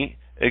any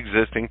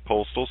existing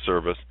postal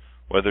service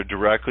whether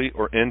directly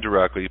or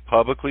indirectly,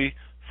 publicly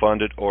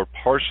funded or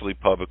partially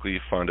publicly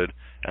funded,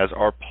 as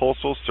our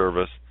postal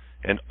service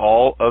and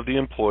all of the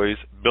employees,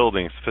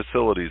 buildings,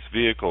 facilities,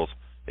 vehicles,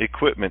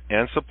 equipment,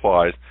 and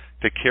supplies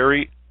to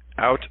carry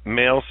out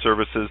mail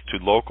services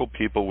to local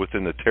people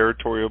within the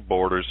territorial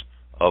borders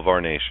of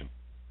our nation.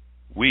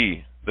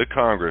 We, the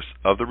Congress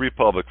of the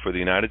Republic for the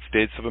United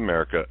States of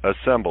America,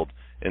 assembled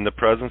in the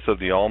presence of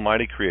the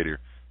Almighty Creator,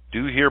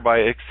 do hereby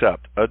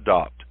accept,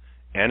 adopt,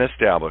 and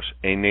establish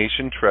a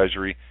nation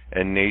treasury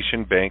and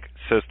nation bank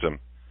system.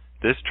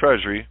 This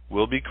treasury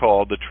will be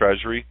called the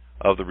Treasury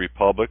of the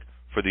Republic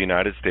for the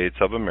United States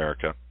of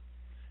America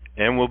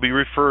and will be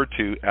referred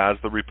to as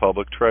the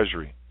Republic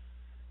Treasury.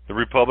 The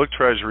Republic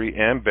Treasury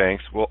and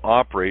banks will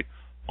operate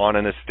on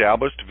an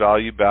established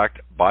value backed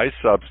by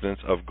substance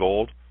of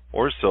gold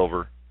or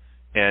silver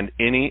and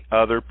any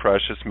other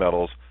precious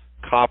metals,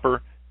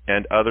 copper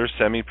and other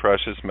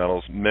semi-precious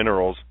metals,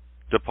 minerals,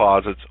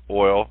 deposits,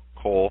 oil,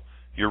 coal,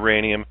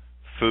 uranium,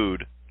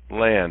 food,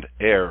 land,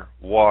 air,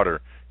 water,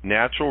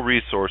 natural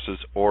resources,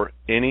 or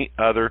any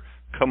other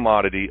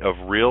commodity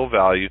of real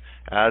value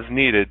as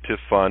needed to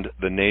fund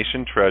the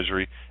nation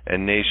treasury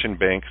and nation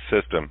bank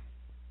system.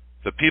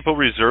 The people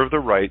reserve the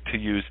right to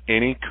use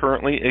any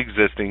currently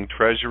existing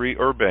treasury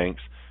or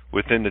banks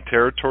within the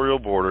territorial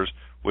borders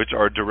which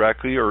are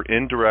directly or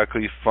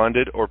indirectly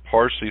funded or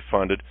partially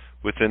funded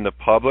within the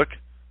public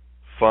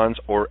funds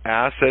or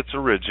assets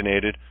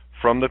originated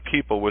from the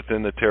people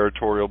within the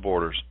territorial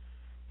borders.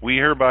 We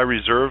hereby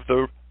reserve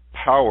the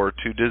power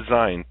to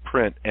design,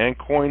 print, and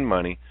coin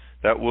money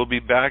that will be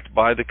backed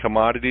by the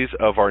commodities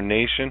of our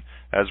nation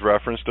as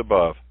referenced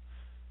above.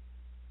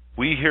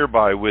 We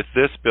hereby, with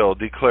this bill,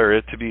 declare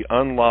it to be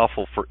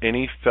unlawful for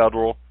any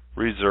Federal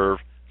Reserve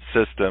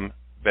System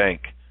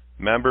bank,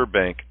 member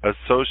bank,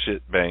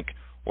 associate bank,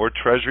 or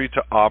treasury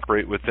to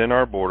operate within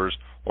our borders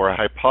or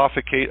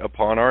hypothecate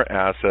upon our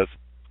assets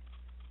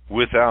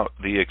without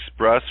the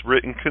express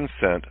written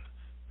consent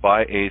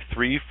by a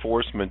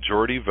 3/4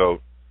 majority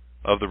vote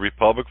of the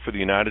Republic for the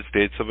United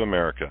States of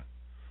America.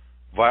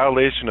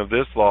 Violation of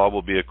this law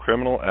will be a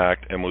criminal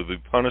act and will be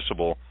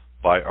punishable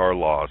by our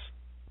laws.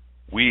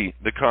 We,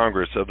 the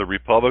Congress of the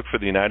Republic for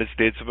the United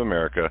States of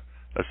America,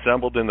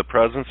 assembled in the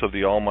presence of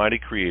the Almighty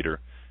Creator,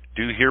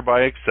 do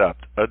hereby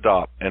accept,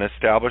 adopt, and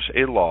establish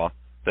a law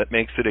that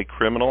makes it a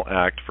criminal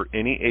act for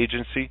any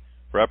agency,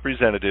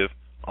 representative,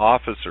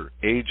 officer,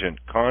 agent,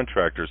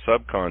 contractor,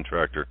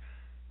 subcontractor,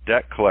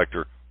 debt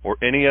collector, or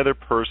any other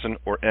person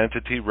or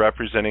entity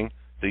representing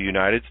the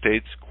United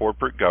States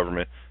corporate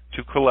government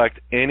to collect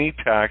any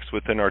tax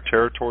within our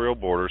territorial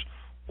borders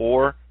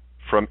or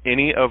from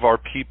any of our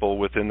people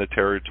within the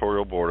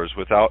territorial borders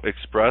without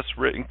express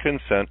written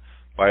consent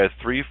by a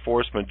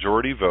 3/4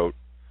 majority vote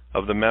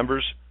of the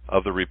members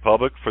of the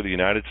Republic for the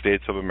United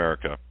States of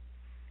America.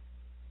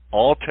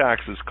 All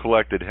taxes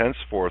collected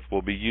henceforth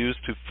will be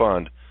used to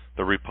fund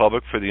the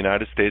Republic for the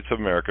United States of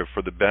America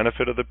for the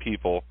benefit of the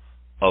people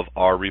of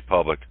our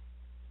Republic.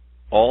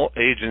 All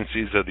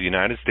agencies of the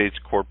United States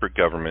corporate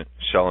government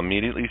shall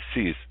immediately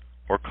cease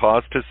or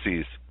cause to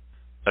cease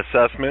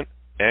assessment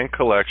and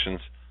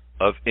collections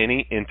of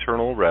any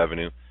internal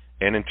revenue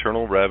and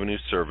internal revenue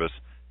service,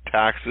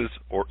 taxes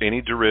or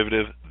any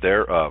derivative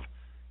thereof,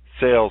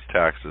 sales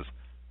taxes,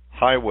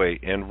 highway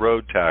and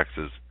road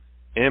taxes,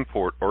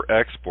 import or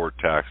export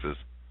taxes,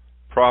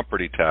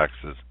 property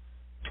taxes,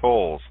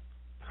 tolls,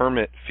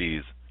 permit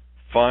fees,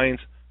 fines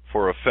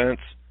for offense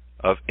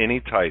of any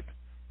type,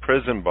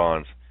 prison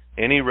bonds,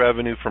 any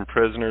revenue from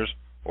prisoners,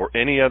 or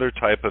any other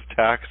type of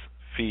tax,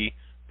 fee,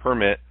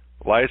 permit,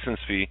 license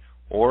fee,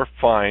 or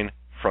fine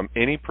from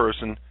any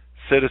person,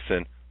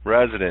 citizen,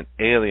 resident,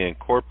 alien,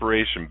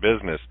 corporation,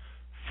 business,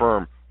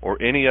 firm, or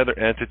any other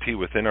entity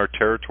within our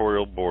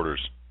territorial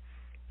borders.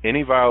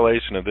 Any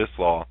violation of this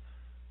law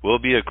will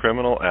be a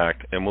criminal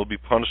act and will be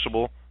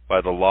punishable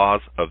by the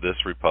laws of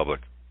this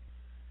Republic.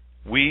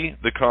 We,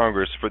 the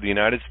Congress for the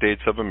United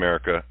States of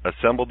America,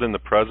 assembled in the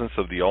presence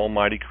of the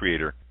Almighty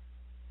Creator,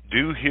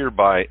 do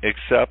hereby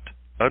accept,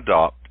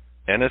 adopt,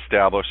 and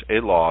establish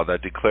a law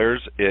that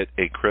declares it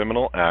a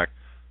criminal act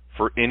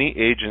for any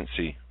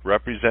agency,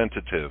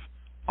 representative,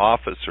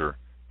 officer,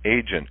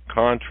 agent,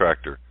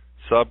 contractor,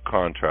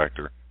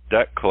 subcontractor,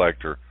 debt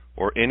collector,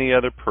 or any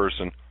other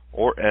person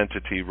or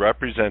entity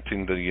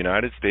representing the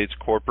United States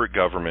corporate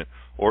government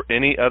or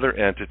any other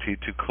entity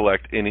to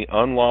collect any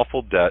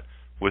unlawful debt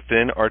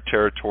within our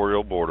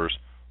territorial borders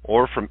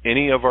or from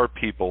any of our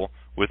people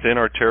within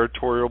our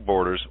territorial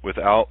borders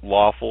without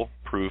lawful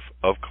proof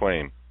of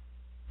claim.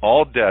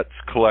 All debts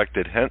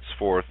collected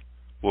henceforth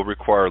will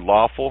require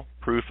lawful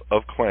proof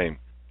of claim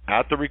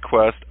at the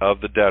request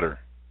of the debtor.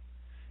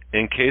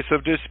 In case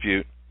of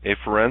dispute, a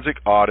forensic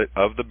audit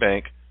of the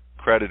bank,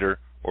 creditor,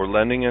 or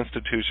lending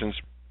institution's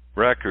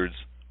records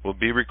will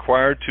be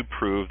required to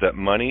prove that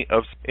money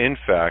is in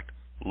fact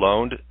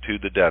loaned to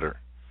the debtor.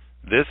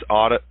 This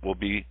audit will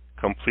be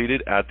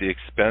completed at the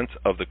expense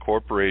of the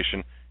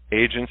corporation,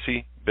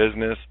 agency,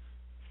 business,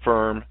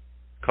 firm,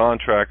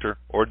 contractor,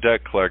 or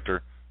debt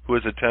collector who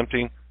is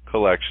attempting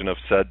collection of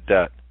said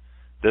debt.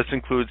 This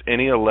includes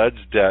any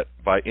alleged debt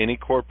by any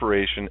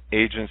corporation,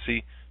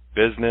 agency,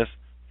 business,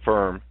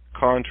 firm,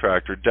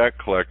 contractor, debt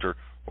collector,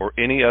 or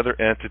any other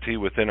entity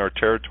within our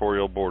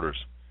territorial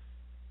borders.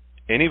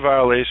 Any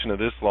violation of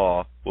this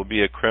law will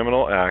be a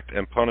criminal act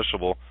and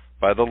punishable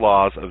by the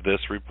laws of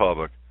this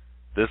Republic.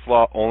 This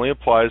law only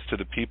applies to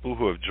the people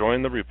who have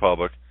joined the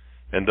Republic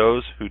and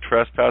those who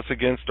trespass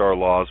against our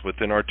laws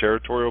within our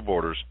territorial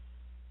borders.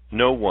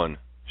 No one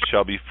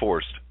shall be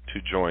forced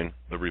to join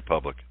the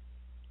Republic.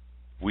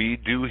 We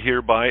do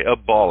hereby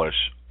abolish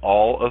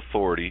all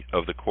authority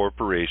of the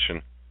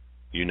corporation,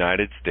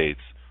 United States,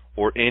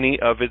 or any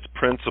of its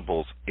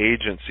principals,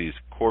 agencies,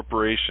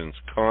 corporations,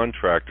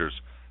 contractors,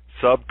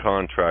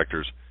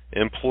 subcontractors,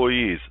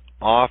 employees,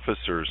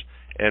 officers,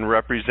 and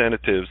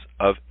representatives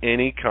of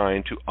any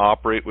kind to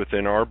operate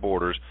within our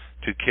borders,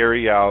 to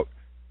carry out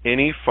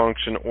any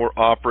function or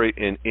operate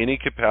in any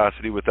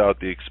capacity without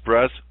the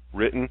express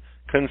written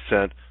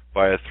consent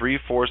by a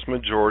 3/4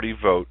 majority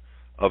vote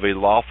of a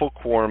lawful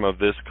quorum of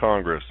this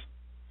Congress.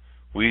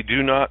 We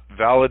do not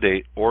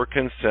validate or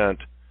consent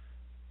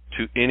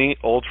to any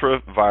ultra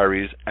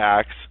vires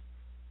acts,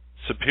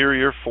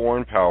 superior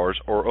foreign powers,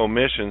 or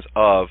omissions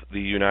of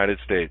the United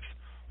States,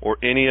 or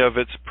any of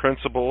its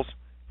principals,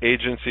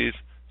 agencies,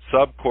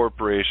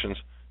 subcorporations,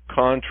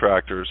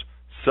 contractors,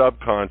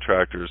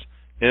 subcontractors,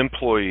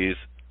 employees,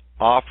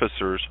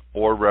 officers,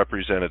 or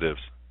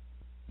representatives.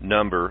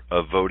 Number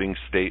of voting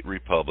state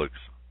republics,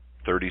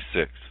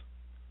 36.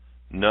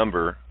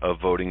 Number of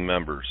voting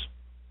members,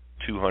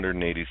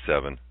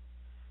 287.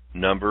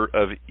 Number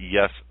of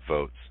yes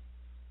votes,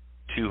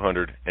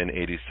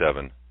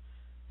 287.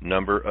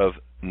 Number of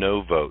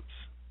no votes,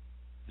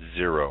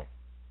 0.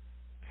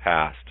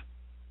 Passed,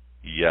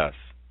 yes.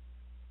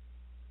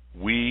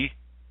 We,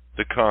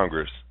 the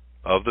Congress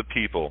of the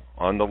people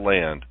on the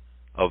land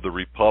of the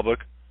Republic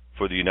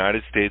for the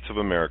United States of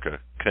America,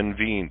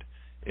 convened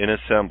in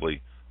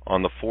assembly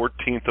on the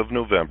 14th of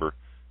November,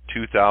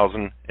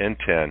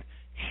 2010,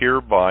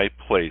 hereby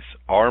place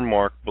our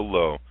mark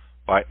below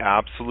by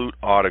absolute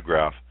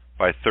autograph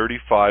by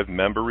 35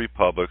 member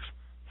republics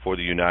for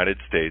the United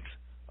States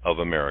of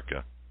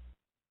America.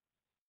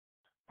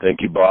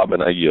 Thank you, Bob,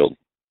 and I yield.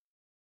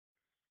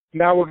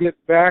 Now we'll get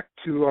back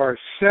to our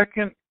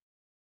second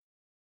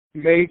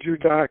major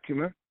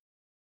document.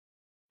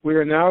 We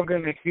are now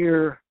going to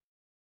hear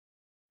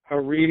a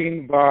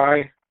reading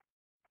by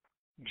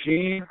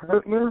Jean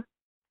Hertler.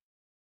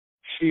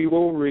 She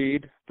will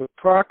read the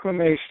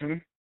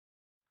Proclamation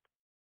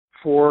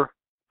for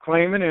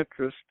Claim and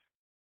Interest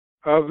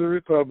of the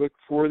Republic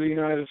for the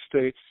United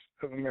States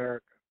of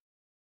America.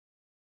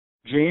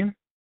 Jean?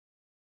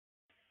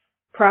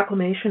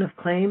 Proclamation of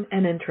Claim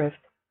and Interest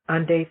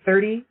on Day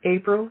 30,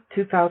 April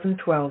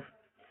 2012.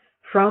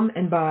 From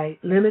and by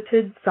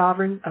limited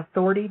sovereign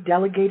authority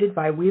delegated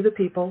by we the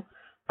people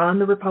on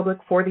the Republic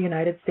for the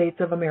United States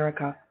of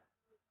America.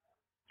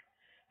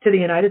 To the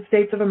United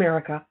States of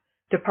America,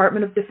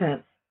 Department of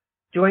Defense,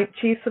 Joint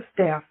Chiefs of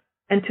Staff,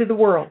 and to the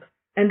world,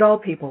 and all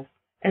peoples,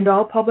 and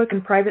all public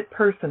and private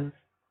persons,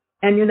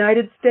 and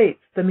United States,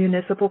 the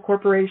Municipal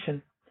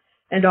Corporation,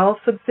 and all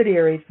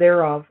subsidiaries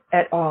thereof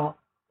at all,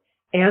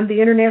 and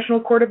the International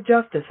Court of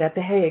Justice at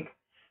The Hague,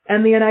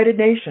 and the United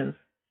Nations,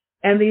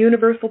 and the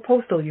Universal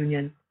Postal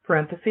Union,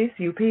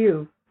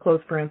 (UPU),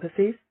 close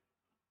parentheses,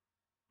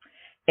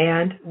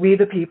 and we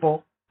the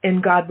people,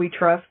 in God we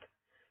trust,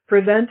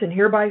 present and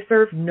hereby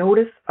serve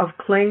notice of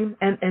claim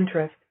and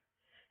interest,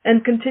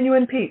 and continue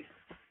in peace,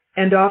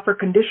 and offer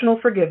conditional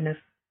forgiveness.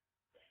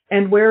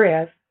 And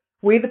whereas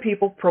we the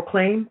people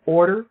proclaim,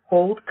 order,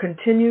 hold,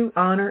 continue,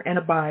 honor, and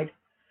abide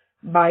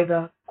by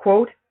the,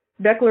 quote,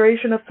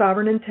 Declaration of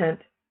Sovereign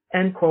Intent,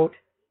 end quote,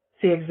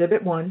 see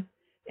Exhibit 1,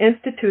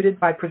 instituted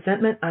by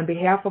presentment on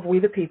behalf of we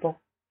the people.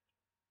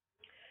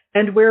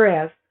 And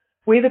whereas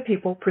we the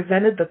people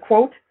presented the,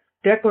 quote,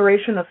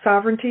 Declaration of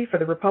Sovereignty for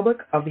the Republic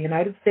of the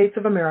United States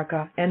of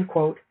America, end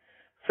quote,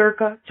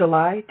 circa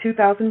July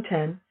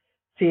 2010,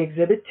 see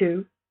Exhibit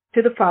 2,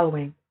 to the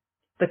following: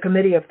 the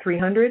Committee of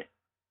 300,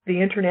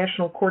 the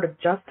International Court of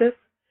Justice,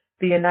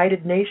 the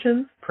United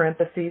Nations,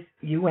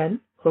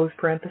 (UN), close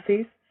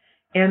parentheses,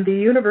 and the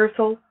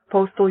Universal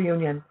Postal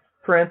Union,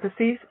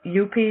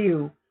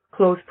 (UPU),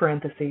 close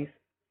parentheses.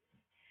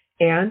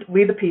 And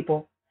we the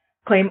people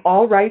claim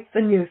all rights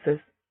and uses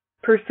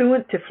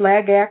pursuant to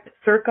Flag Act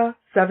circa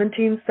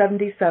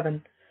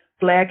 1777,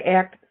 Flag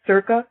Act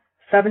circa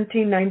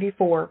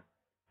 1794,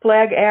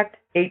 Flag Act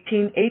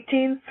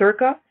 1818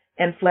 circa,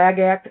 and Flag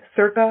Act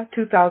circa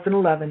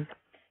 2011.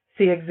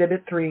 See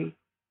Exhibit 3.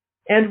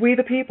 And we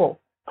the people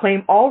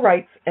claim all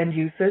rights and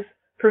uses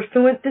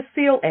pursuant to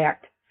Seal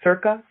Act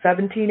circa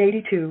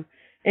 1782,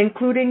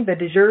 including the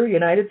de jure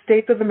United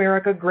States of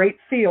America Great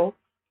Seal.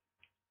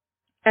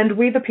 And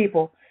we the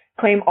people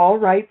claim all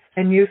rights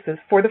and uses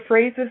for the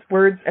phrases,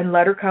 words, and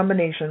letter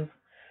combinations: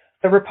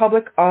 the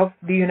Republic of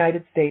the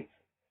United States,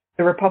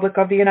 the Republic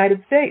of the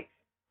United States,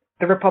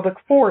 the Republic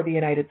for the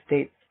United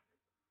States,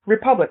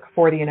 Republic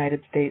for the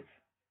United States,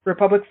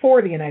 Republic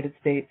for the United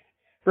States,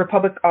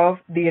 Republic of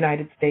the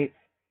United States,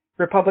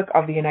 Republic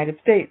of the United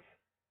States,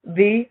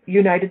 the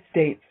United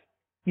States,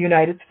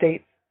 United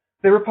States,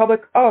 the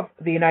Republic of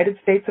the United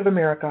States of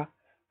America,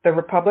 the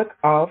Republic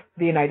of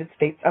the United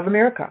States of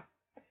America,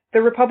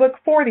 the Republic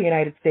for the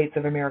United States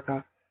of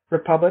America,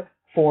 Republic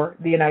for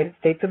the United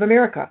States of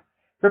America,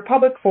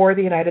 Republic for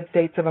the United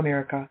States of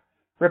America,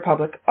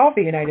 Republic of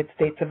the United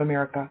States of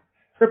America,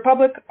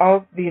 Republic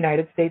of the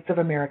United States of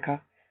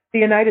America, the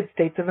United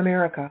States of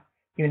America,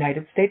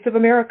 United States of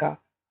America,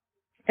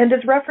 and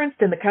is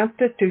referenced in the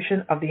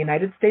Constitution of the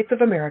United States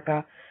of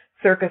America,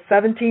 circa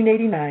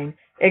 1789,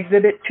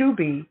 Exhibit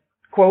 2B,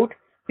 quote,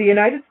 the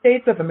United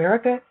States of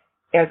America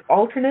as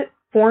alternate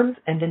forms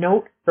and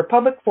denote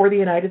Republic for the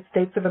United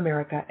States of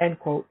America, end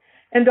quote,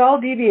 and all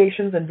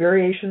deviations and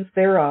variations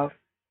thereof,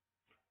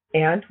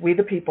 and we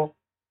the people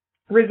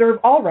reserve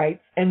all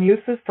rights and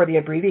uses for the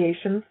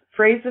abbreviations,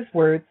 phrases,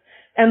 words,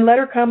 and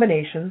letter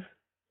combinations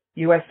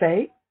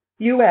USA,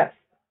 US,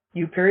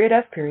 U period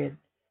S period,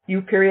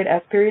 U period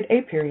S period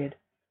A period,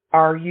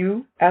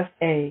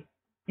 RUSA,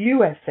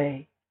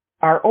 USA,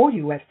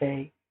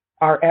 ROUSA,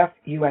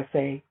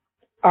 RFUSA,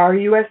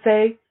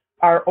 RUSA,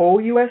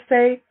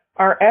 ROUSA,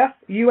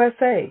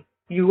 RFUSA,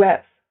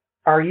 US,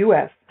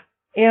 RUS,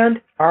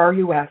 and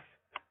RUS.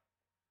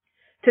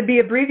 To be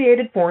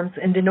abbreviated forms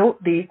and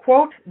denote the,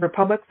 quote,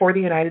 Republic for the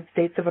United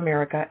States of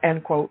America,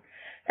 end quote,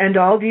 and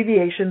all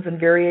deviations and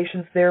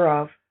variations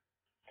thereof.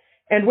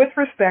 And with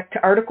respect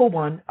to Article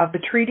 1 of the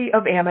Treaty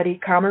of Amity,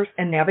 Commerce,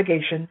 and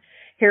Navigation,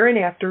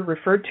 hereinafter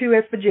referred to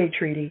as the Jay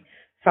Treaty,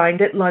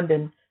 signed at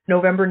London,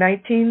 November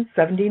 19,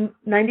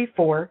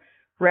 1794,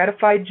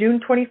 ratified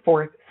June 24,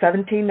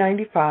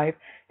 1795,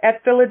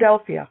 at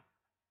Philadelphia.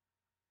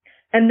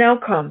 And now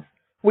comes,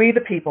 we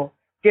the people,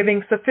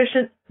 giving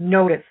sufficient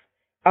notice,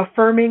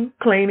 affirming,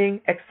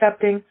 claiming,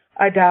 accepting,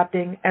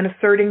 adopting, and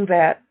asserting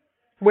that,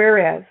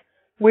 whereas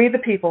we the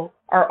people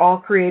are all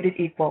created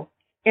equal,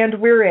 and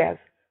whereas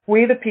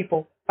we the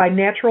people, by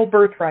natural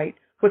birthright,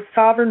 with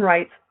sovereign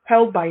rights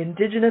held by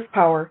indigenous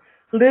power,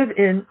 live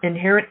in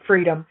inherent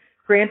freedom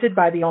granted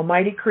by the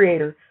Almighty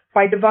Creator,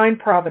 by divine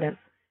providence,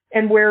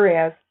 and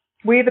whereas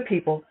we the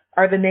people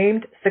are the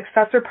named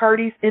successor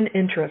parties in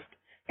interest,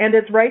 and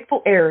as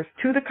rightful heirs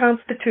to the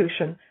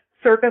Constitution,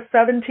 circa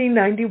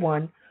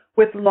 1791,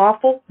 with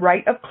lawful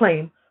right of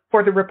claim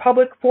for the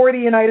Republic for the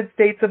United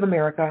States of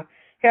America,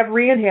 have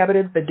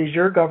re-inhabited the de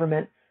jure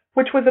government,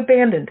 which was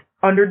abandoned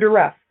under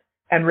duress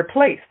and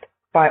replaced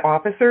by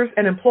officers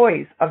and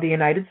employees of the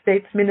United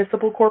States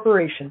Municipal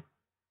Corporation,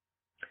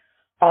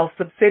 all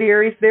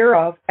subsidiaries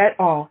thereof et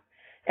al.,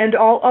 and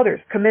all others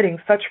committing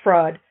such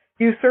fraud,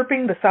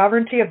 usurping the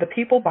sovereignty of the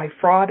people by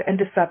fraud and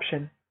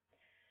deception.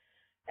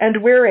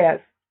 And whereas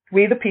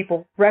we the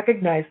people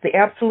recognize the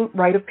absolute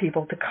right of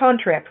people to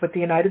contract with the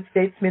United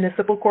States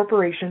Municipal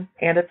Corporation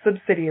and its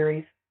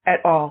subsidiaries et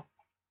al.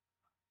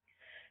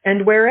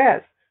 And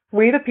whereas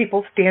we the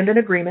people stand in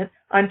agreement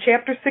on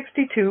Chapter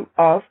 62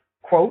 of,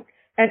 quote,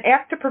 an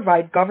act to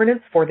provide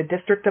governance for the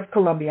District of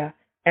Columbia,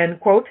 end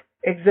quote,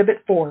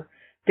 Exhibit 4,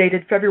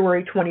 dated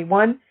February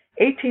 21,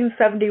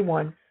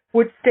 1871,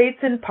 which states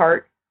in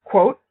part,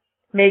 quote,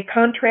 may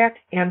contract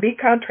and be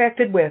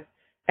contracted with,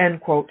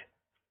 end quote.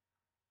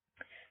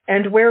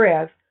 And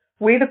whereas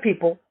we the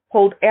people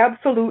hold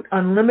absolute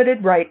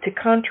unlimited right to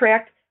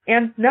contract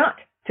and not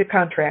to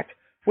contract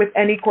with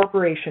any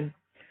corporation,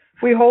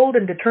 we hold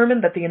and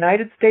determine that the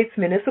United States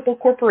Municipal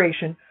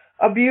Corporation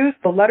abused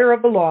the letter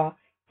of the law,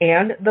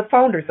 and the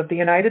founders of the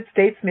United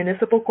States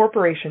Municipal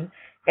Corporation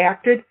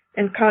acted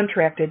and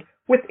contracted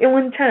with ill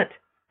intent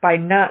by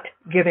not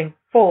giving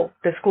full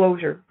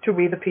disclosure to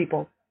we the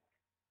people.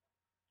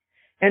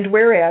 And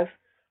whereas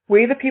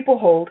we the people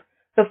hold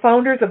the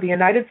founders of the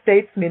United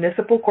States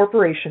Municipal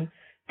Corporation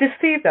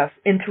deceived us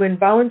into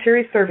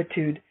involuntary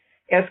servitude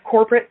as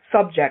corporate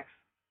subjects,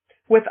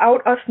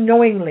 without us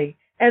knowingly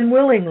and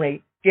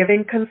willingly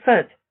giving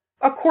consent.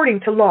 According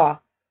to law,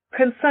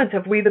 consent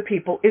of we the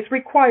people is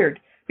required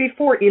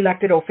before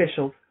elected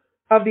officials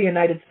of the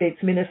United States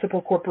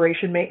Municipal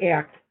Corporation may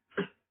act.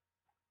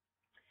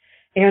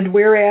 And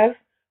whereas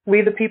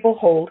we the people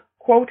hold,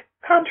 quote,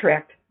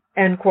 contract,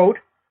 end quote,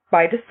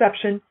 by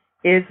deception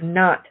is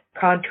not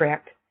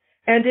contract,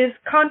 and is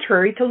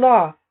contrary to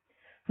law.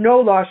 No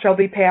law shall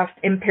be passed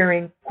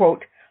impairing,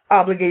 quote,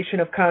 obligation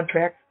of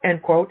contracts,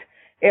 end quote,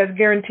 as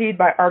guaranteed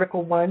by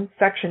Article 1,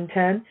 Section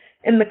 10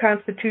 in the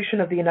Constitution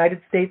of the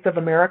United States of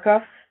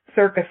America,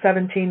 circa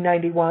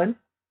 1791.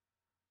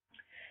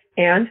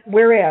 And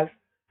whereas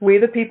we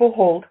the people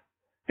hold,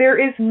 there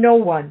is no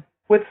one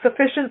with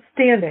sufficient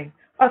standing,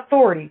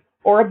 authority,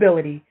 or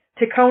ability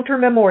to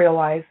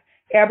counter-memorialize,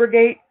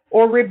 abrogate,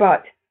 or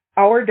rebut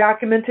our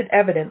documented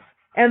evidence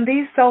and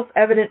these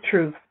self-evident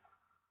truths.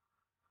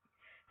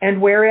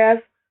 And whereas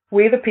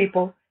we the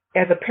people,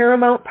 as a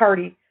paramount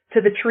party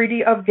to the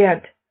Treaty of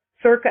Ghent,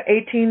 circa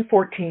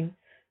 1814,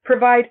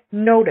 provide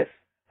notice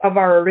of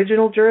our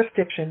original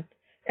jurisdiction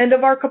and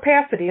of our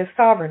capacity as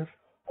sovereigns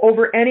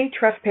over any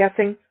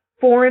trespassing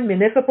foreign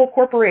municipal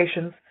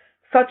corporations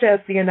such as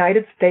the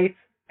United States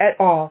et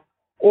al.,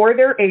 or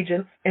their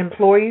agents,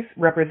 employees,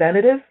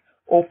 representatives,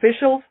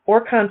 officials,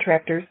 or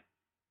contractors,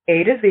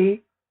 A to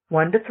Z,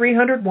 1 to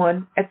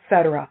 301,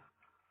 etc.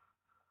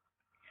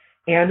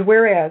 And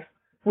whereas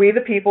we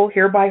the people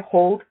hereby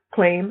hold,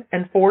 claim,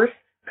 enforce,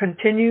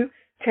 continue,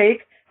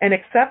 take, and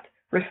accept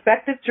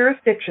respective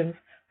jurisdictions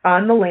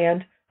on the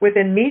land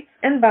within metes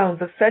and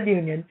bounds of said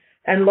Union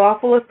and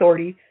lawful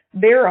authority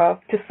thereof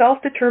to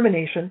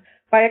self-determination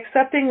by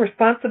accepting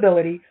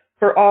responsibility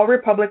for all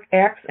Republic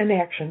acts and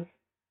actions.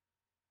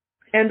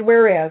 And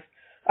whereas,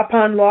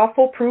 upon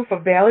lawful proof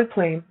of valid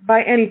claim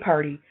by any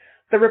party,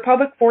 the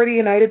Republic for the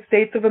United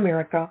States of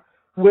America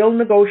will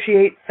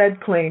negotiate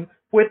said claim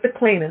with the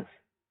claimants,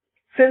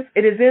 since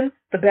it is in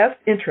the best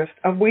interest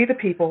of we the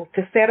people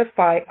to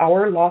satisfy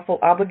our lawful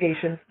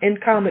obligations in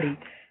comity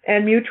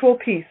and mutual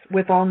peace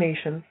with all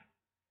nations.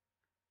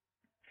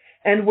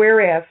 And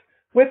whereas,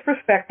 with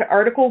respect to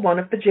Article 1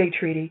 of the Jay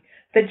Treaty,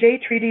 the Jay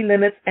Treaty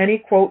limits any,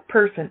 quote,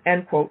 person,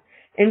 end quote,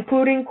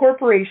 including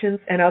corporations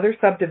and other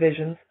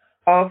subdivisions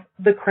of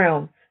the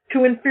Crown,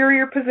 to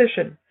inferior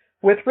position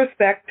with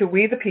respect to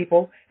we the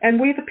people, and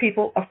we the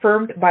people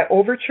affirmed by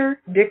overture,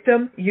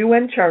 dictum,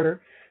 UN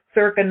Charter,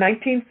 circa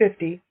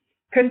 1950,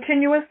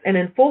 continuous and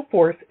in full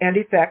force and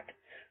effect,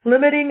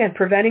 limiting and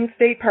preventing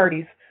state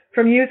parties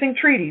from using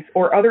treaties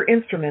or other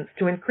instruments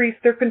to increase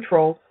their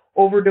control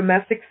over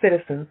domestic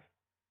citizens.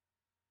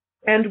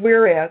 And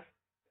whereas,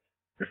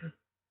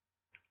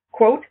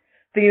 quote,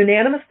 the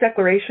unanimous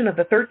declaration of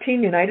the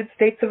 13 United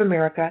States of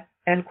America,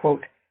 end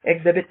quote,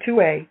 Exhibit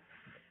 2A,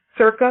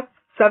 circa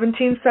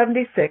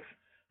 1776,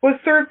 was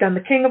served on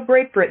the King of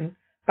Great Britain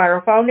by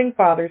our founding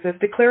fathers as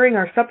declaring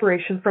our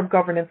separation from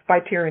governance by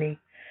tyranny,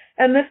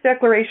 and this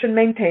declaration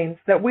maintains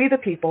that we the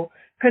people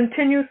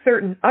continue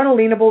certain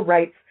unalienable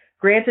rights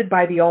granted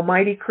by the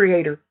Almighty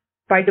Creator,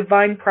 by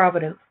divine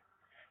providence,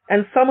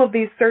 and some of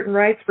these certain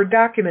rights were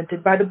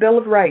documented by the Bill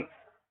of Rights,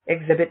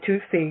 Exhibit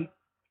 2C,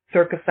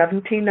 circa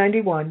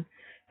 1791,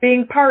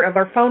 being part of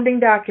our founding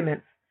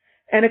documents,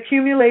 an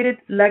accumulated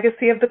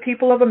legacy of the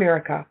people of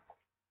America.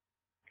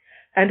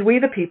 And we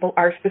the people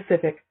are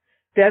specific,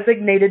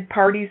 designated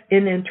parties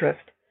in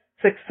interest,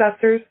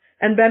 successors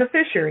and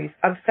beneficiaries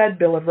of said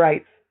Bill of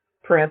Rights,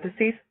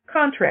 parentheses,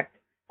 contract,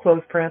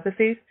 close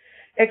parentheses,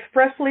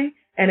 expressly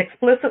and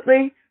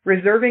explicitly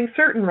reserving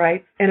certain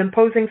rights and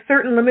imposing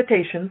certain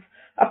limitations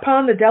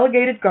upon the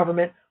delegated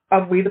government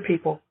of we the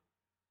people.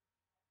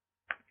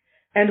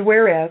 And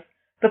whereas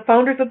the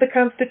founders of the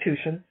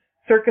Constitution,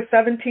 circa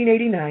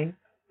 1789,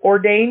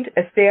 ordained,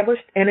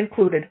 established, and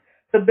included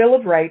the Bill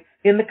of Rights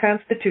in the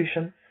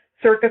Constitution,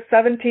 circa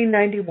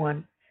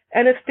 1791,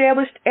 and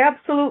established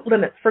absolute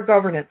limits for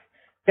governance,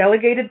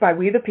 delegated by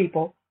we the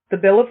people, the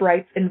Bill of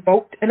Rights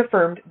invoked and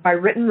affirmed by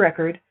written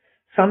record,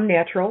 some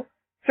natural,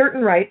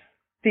 certain rights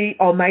the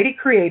Almighty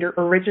Creator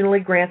originally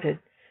granted,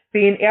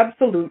 being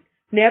absolute,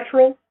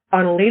 natural,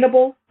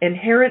 unalienable,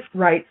 inherent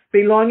rights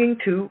belonging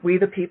to we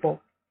the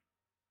people.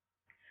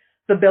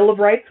 The Bill of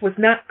Rights was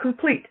not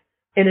complete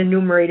in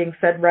enumerating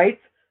said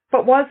rights,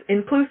 but was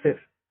inclusive.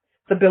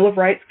 The Bill of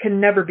Rights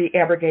can never be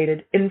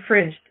abrogated,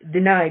 infringed,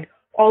 denied,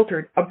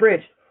 altered,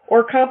 abridged,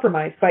 or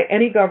compromised by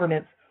any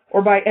governance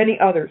or by any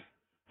others,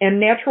 and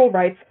natural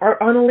rights are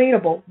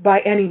unalienable by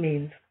any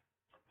means.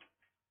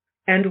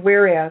 And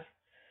whereas,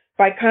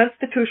 by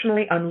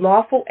constitutionally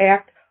unlawful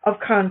act of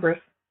Congress,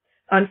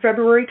 on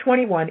February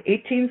 21,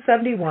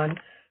 1871,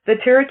 the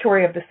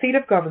territory of the seat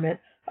of government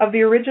of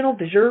the original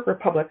de jure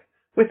republic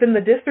within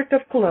the District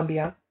of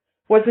Columbia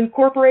was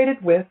incorporated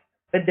with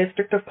the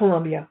District of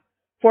Columbia,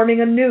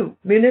 forming a new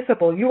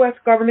municipal U.S.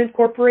 government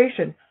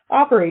corporation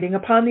operating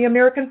upon the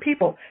American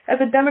people as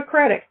a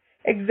democratic,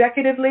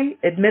 executively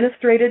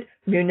administrated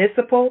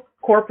municipal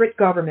corporate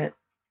government.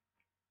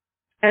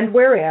 And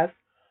whereas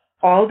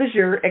all de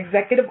jure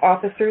executive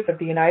officers of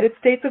the United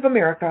States of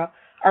America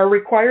are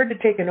required to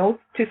take an oath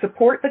to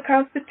support the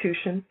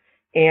Constitution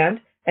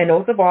and an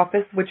oath of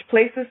office which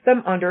places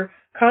them under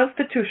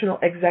constitutional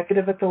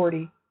executive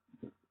authority.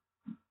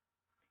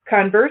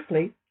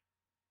 Conversely,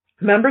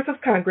 members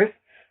of Congress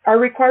are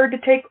required to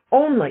take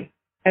only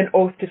an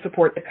oath to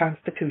support the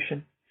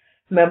Constitution.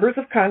 Members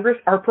of Congress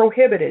are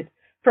prohibited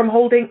from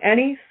holding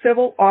any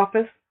civil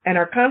office and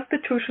are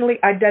constitutionally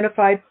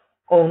identified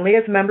only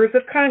as members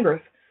of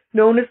Congress,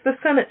 known as the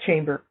Senate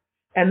Chamber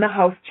and the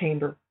House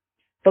Chamber,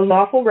 the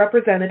lawful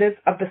representatives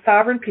of the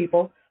sovereign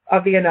people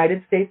of the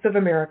United States of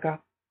America.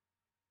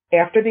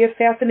 After the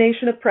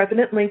assassination of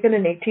President Lincoln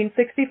in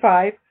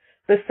 1865,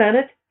 the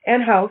Senate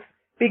and House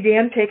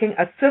began taking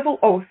a civil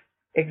oath,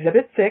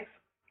 Exhibit 6,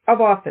 of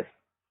office.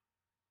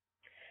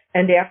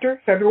 And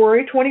after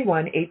February 21,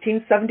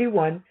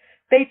 1871,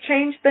 they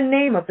changed the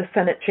name of the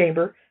Senate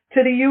Chamber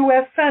to the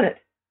U.S. Senate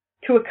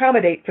to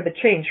accommodate for the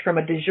change from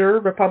a de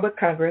jure Republic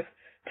Congress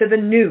to the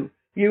new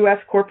U.S.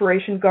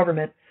 corporation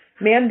government,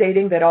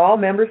 mandating that all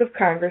members of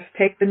Congress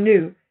take the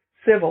new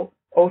civil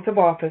oath of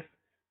office,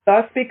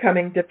 thus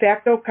becoming de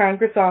facto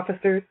Congress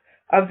officers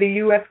of the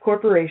U.S.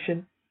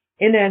 corporation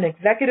in an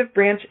executive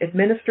branch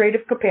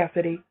administrative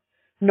capacity,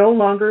 no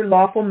longer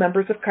lawful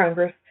members of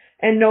Congress,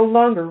 and no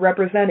longer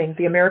representing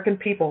the American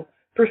people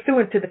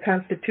pursuant to the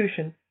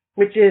Constitution,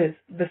 which is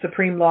the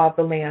supreme law of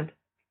the land.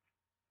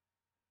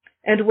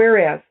 And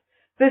whereas,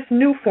 this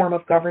new form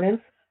of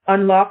governance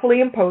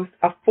unlawfully imposed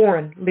a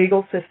foreign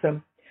legal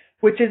system,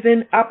 which is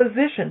in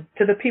opposition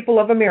to the people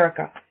of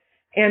America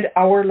and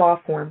our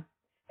law form,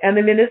 and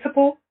the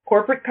Municipal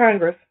Corporate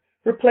Congress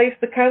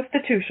replaced the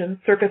Constitution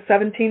circa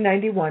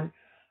 1791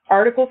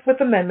 articles with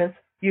amendments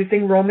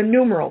using Roman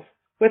numerals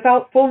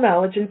without full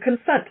knowledge and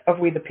consent of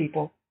we the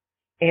people,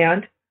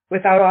 and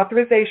without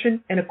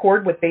authorization in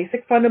accord with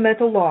basic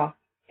fundamental law,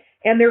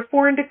 and their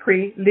foreign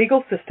decree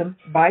legal system,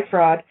 by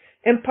fraud,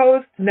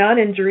 imposed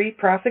non-injury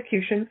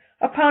prosecution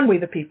upon we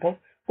the people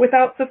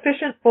without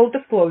sufficient full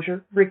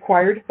disclosure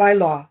required by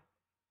law.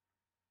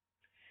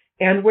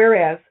 And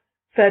whereas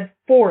said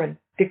foreign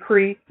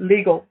decree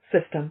legal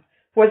system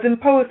was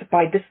imposed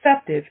by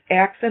deceptive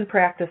acts and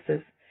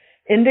practices,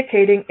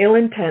 indicating ill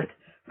intent,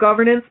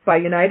 governance by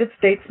United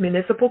States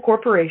Municipal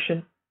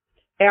Corporation,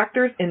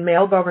 actors in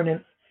male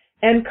governance,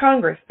 and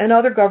Congress and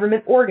other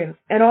government organs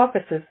and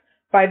offices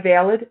by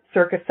valid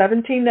circa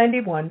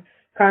 1791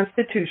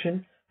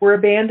 Constitution were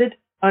abandoned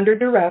under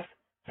duress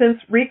since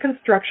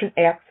Reconstruction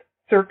Acts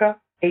circa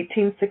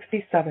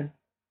 1867.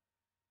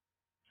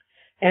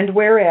 And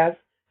whereas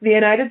the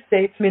United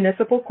States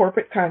Municipal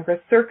Corporate Congress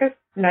circa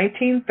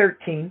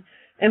 1913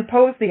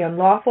 imposed the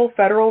unlawful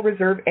Federal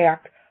Reserve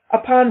Act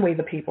upon we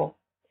the people.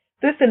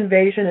 This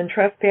invasion and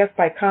trespass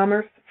by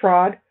commerce,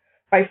 fraud,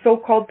 by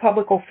so-called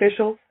public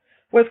officials,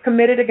 was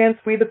committed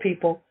against we the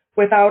people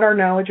without our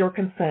knowledge or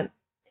consent,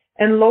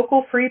 and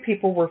local free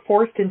people were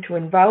forced into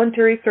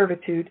involuntary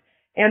servitude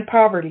and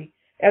poverty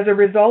as a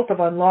result of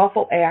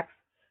unlawful acts,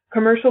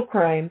 commercial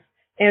crimes,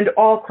 and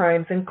all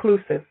crimes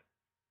inclusive.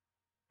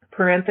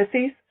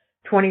 Parentheses,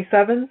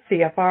 27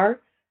 CFR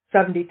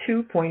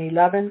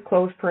 72.11,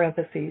 close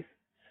parentheses,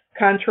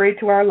 contrary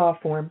to our law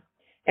form,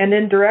 and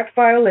in direct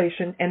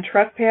violation and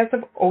trespass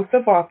of oath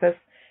of office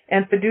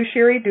and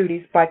fiduciary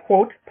duties by,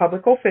 quote,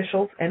 public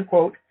officials, end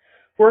quote,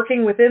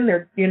 working within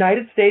their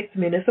United States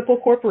Municipal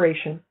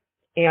Corporation,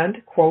 and,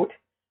 quote,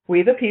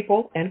 we the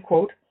people, end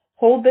quote,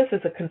 hold this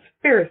as a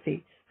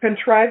conspiracy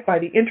contrived by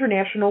the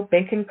international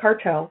banking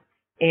cartel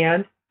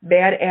and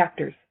bad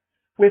actors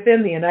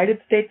within the United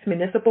States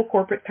Municipal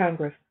Corporate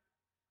Congress.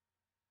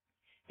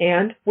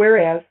 And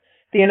whereas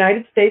the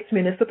United States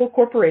Municipal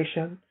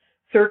Corporation,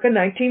 circa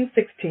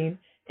 1916,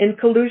 in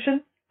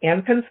collusion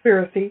and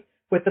conspiracy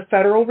with the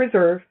Federal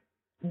Reserve,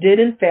 did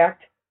in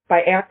fact,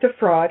 by act of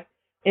fraud,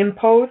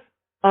 impose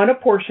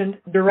unapportioned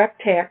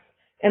direct tax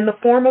in the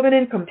form of an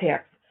income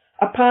tax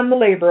upon the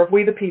labor of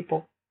we the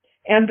people,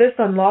 and this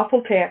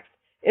unlawful tax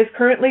is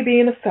currently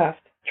being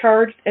assessed,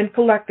 charged, and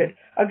collected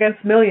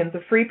against millions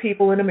of free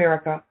people in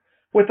America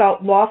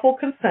without lawful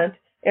consent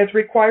as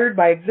required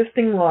by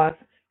existing laws,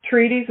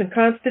 treaties, and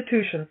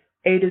constitutions,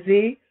 A to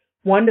Z,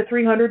 1 to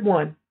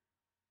 301.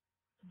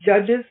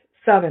 Judges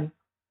 7.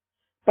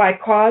 By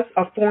cause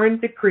of foreign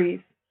decrees,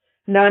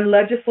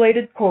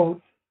 non-legislated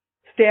codes,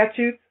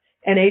 statutes,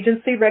 and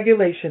agency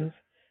regulations,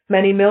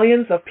 many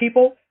millions of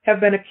people have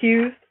been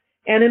accused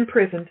and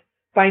imprisoned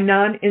by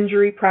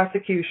non-injury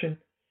prosecution,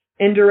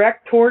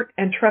 indirect tort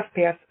and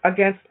trespass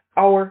against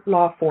our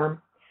law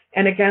form,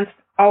 and against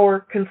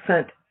our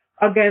consent,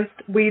 against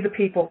we the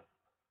people.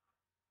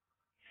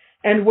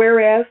 And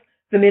whereas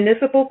the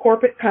Municipal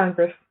Corporate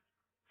Congress,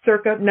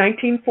 circa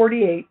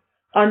 1948,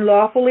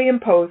 unlawfully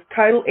imposed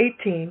Title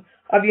 18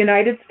 of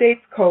United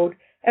States Code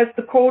as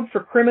the code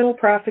for criminal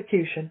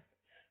prosecution,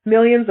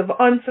 millions of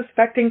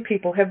unsuspecting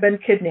people have been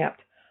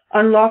kidnapped,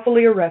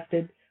 unlawfully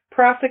arrested,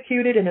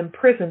 prosecuted, and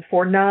imprisoned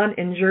for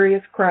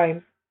non-injurious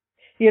crimes.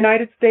 The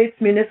United States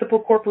Municipal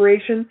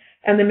Corporation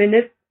and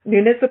the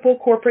Municipal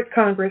Corporate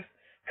Congress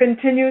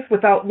continues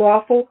without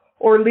lawful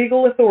or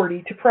legal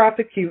authority to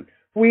prosecute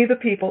we the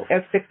people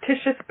as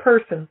fictitious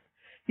persons,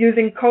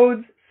 using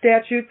codes,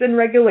 statutes, and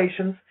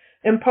regulations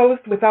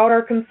imposed without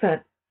our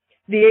consent.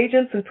 The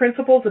agents and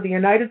principals of the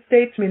United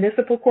States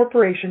Municipal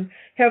Corporation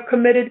have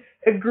committed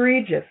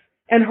egregious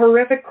and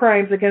horrific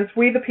crimes against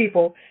we the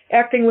people,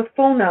 acting with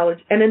full knowledge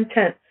and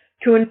intent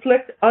to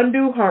inflict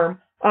undue harm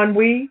on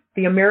we,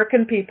 the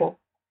American people.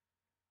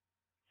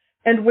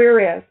 And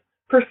whereas,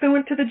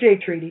 pursuant to the Jay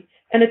Treaty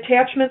and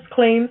attachments,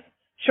 claims,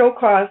 show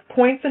cause,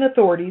 points, and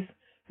authorities,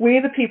 we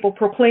the people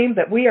proclaim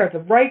that we are the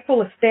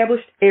rightful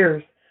established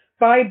heirs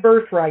by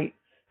birthright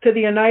to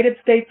the United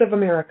States of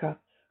America.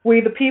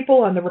 We the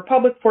people and the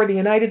Republic for the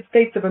United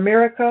States of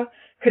America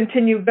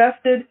continue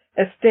vested,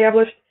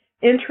 established,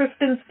 interest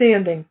and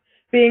standing,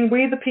 being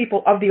we the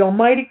people of the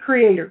Almighty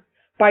Creator,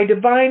 by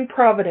divine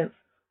providence,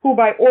 who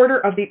by order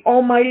of the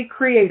Almighty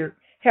Creator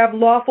have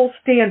lawful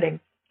standing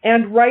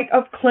and right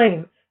of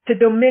claim to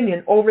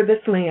dominion over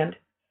this land.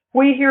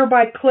 We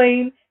hereby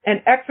claim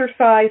and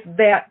exercise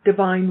that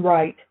divine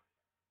right.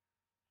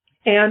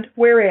 And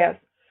whereas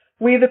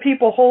we the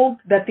people hold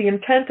that the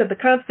intent of the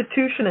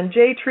Constitution and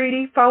Jay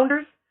Treaty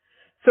founders,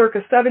 circa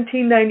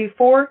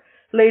 1794,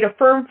 laid a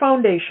firm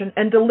foundation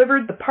and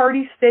delivered the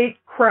party-state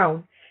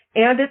crown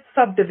and its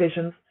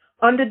subdivisions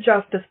unto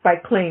justice by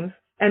claims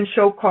and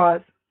show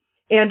cause,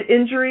 and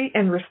injury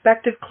and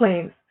respective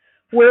claims,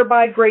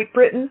 whereby Great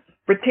Britain,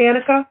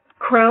 Britannica,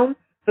 Crown,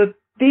 the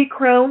the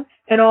Crown,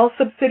 and all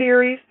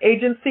subsidiaries,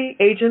 agency,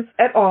 agents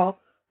et al.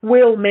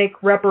 Will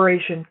make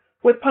reparation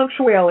with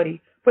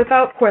punctuality,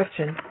 without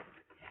question.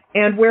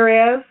 And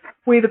whereas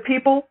we the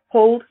people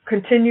hold,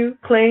 continue,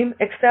 claim,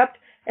 accept,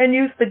 and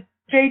use the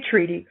J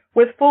Treaty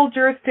with full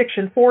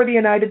jurisdiction for the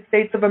United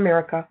States of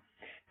America,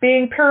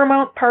 being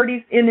paramount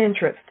parties in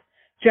interest,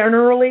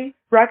 generally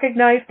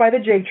recognized by the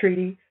J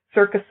Treaty,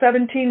 circa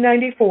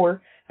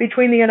 1794,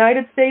 between the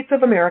United States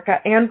of America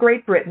and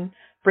Great Britain,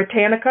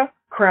 Britannica,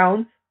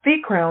 Crown, the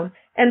Crown,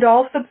 and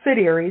all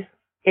subsidiaries,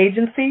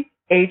 agency,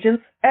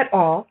 agents, et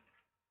al.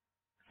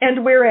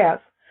 And whereas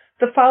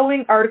the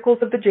following articles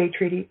of the J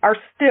Treaty are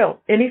still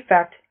in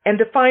effect and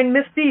define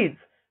misdeeds,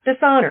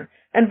 dishonor,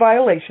 and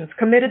violations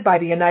committed by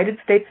the United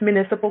States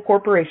Municipal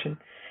Corporation,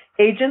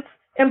 agents,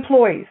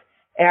 employees,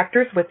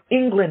 actors with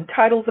England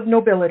titles of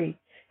nobility,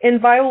 in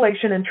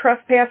violation and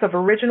trespass of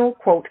original,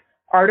 quote,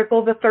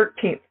 Article the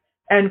 13th,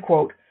 end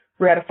quote,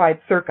 ratified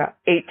circa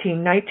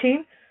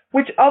 1819,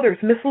 which others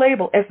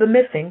mislabel as the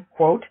missing,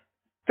 quote,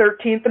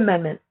 13th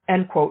Amendment,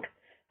 end quote,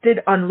 did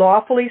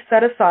unlawfully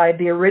set aside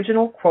the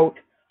original, quote,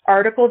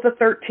 Article the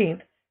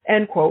 13th,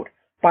 end quote,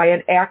 by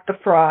an act of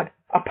fraud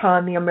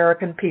upon the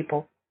American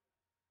people.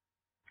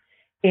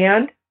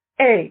 And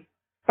A,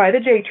 by the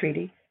J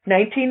Treaty,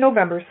 19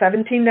 November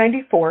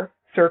 1794,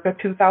 circa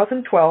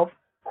 2012,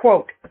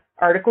 quote,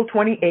 Article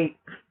 28.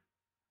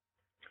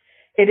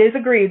 It is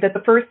agreed that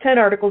the first 10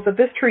 articles of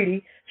this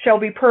treaty shall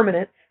be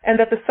permanent, and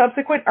that the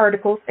subsequent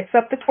articles,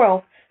 except the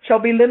 12th, shall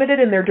be limited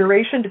in their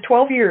duration to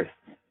 12 years,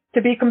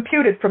 to be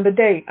computed from the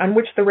day on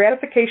which the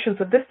ratifications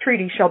of this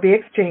treaty shall be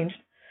exchanged,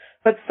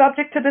 but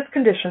subject to this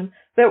condition,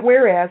 that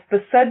whereas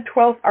the said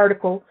 12th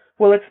article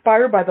will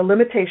expire by the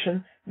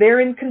limitation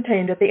therein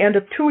contained at the end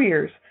of 2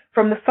 years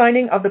from the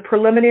signing of the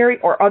preliminary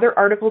or other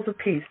articles of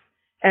peace,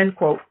 end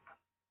quote.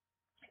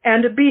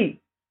 And B,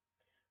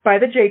 by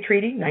the J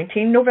Treaty,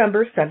 19 November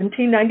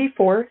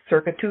 1794,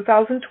 circa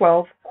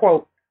 2012,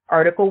 quote,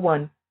 Article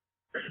 1.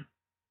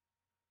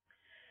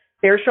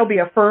 There shall be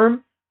a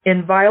firm,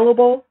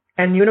 inviolable,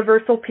 and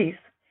universal peace,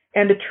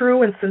 and a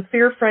true and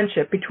sincere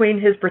friendship between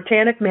His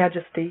Britannic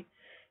Majesty,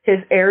 his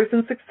heirs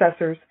and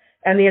successors,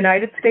 and the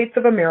United States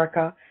of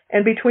America,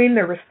 and between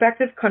their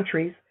respective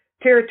countries,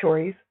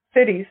 territories,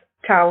 cities,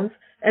 towns,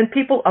 and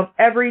people of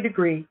every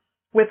degree,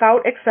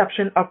 without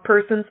exception of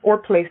persons or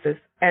places,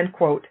 end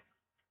quote.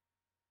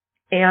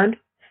 And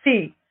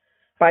C,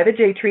 by the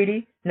J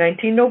Treaty,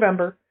 19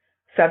 November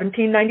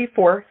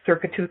 1794,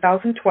 circa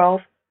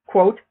 2012,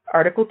 quote,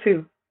 Article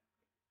 2.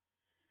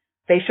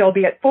 They shall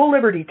be at full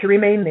liberty to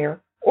remain there,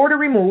 or to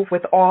remove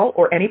with all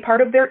or any part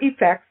of their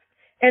effects,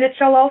 and it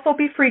shall also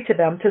be free to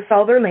them to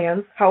sell their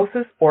lands,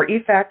 houses, or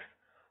effects,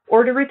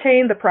 or to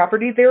retain the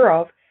property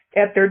thereof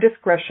at their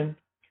discretion.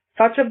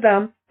 Such of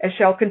them as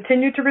shall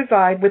continue to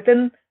reside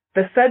within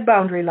the said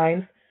boundary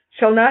lines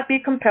shall not be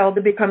compelled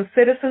to become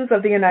citizens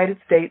of the United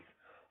States,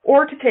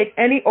 or to take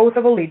any oath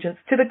of allegiance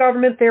to the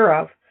government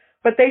thereof,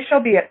 but they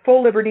shall be at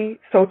full liberty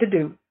so to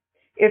do,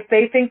 if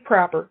they think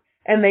proper,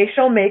 and they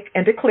shall make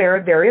and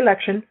declare their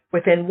election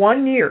within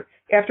 1 year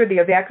after the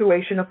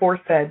evacuation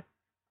aforesaid.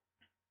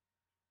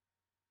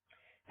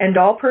 And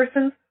all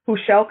persons who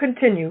shall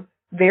continue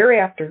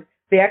thereafter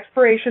the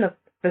expiration of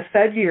the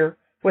said year,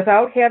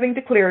 without having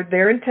declared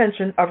their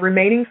intention of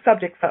remaining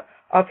subjects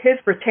of His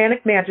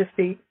Britannic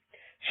Majesty,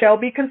 shall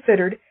be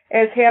considered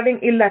as having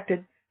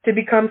elected to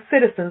become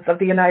citizens of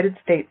the United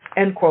States,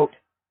 end quote.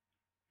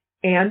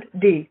 And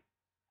D,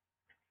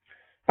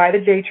 by the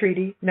J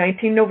Treaty,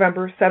 19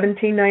 November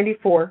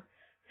 1794,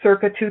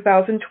 circa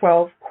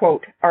 2012,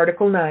 quote,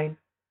 Article 9.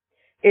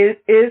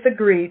 It is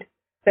agreed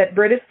that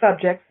British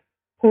subjects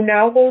who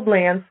now hold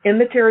lands in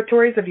the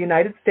territories of the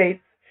United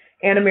States,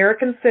 and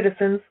American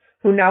citizens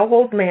who now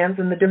hold lands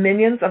in the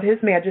dominions of His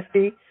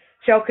Majesty,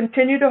 shall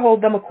continue to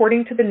hold them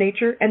according to the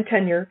nature and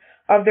tenure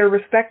of their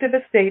respective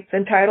estates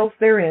and titles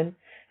therein,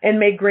 and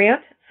may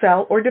grant,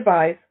 sell, or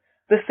devise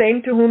the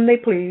same to whom they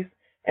please,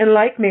 in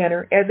like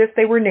manner as if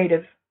they were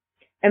natives,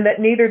 and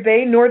that neither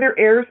they nor their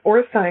heirs or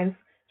assigns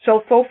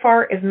shall, so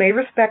far as may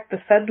respect the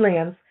said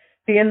lands,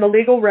 be in the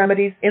legal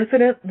remedies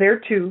incident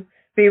thereto,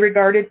 be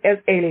regarded as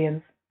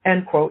aliens,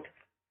 end quote.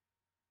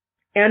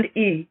 And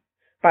E,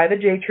 by the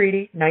J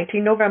Treaty,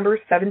 19 November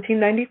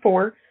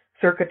 1794,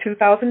 circa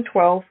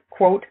 2012,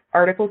 quote,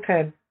 Article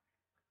 10.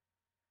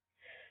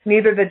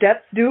 Neither the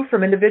debts due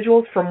from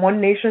individuals from one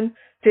nation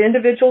to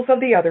individuals of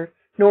the other,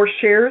 nor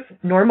shares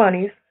nor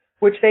monies,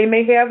 which they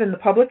may have in the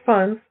public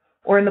funds,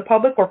 or in the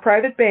public or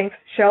private banks,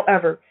 shall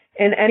ever,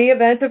 in any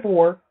event of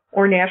war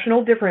or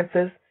national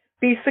differences,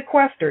 be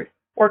sequestered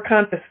or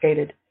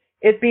confiscated,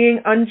 it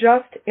being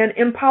unjust and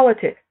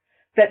impolitic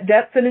that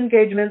debts and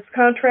engagements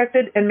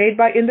contracted and made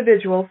by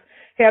individuals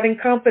having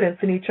confidence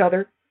in each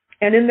other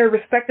and in their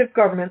respective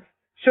governments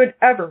should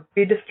ever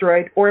be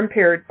destroyed or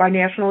impaired by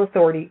national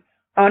authority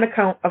on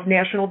account of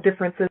national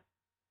differences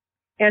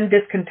and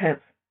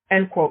discontents,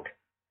 end quote.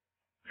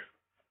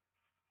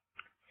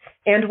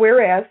 And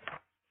whereas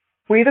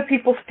we the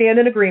people stand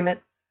in agreement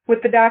with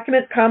the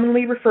document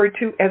commonly referred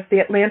to as the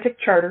Atlantic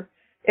Charter,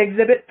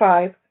 Exhibit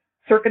 5,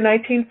 circa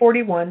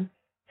 1941,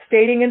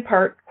 stating in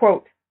part,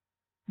 quote,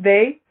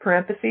 "They,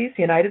 parentheses,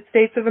 United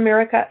States of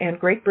America and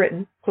Great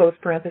Britain, close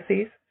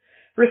parentheses,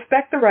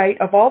 respect the right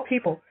of all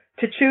people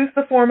to choose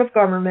the form of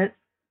government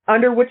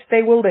under which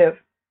they will live,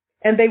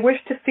 and they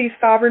wish to see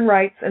sovereign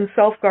rights and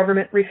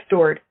self-government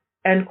restored,"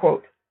 end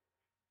quote.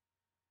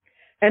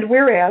 And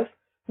whereas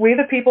we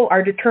the people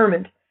are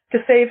determined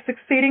to save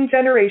succeeding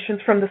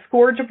generations from the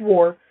scourge of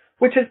war,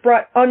 which has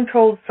brought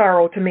untold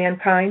sorrow to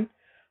mankind,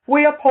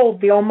 we uphold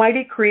the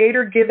almighty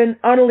creator-given,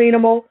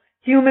 unalienable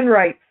human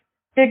rights,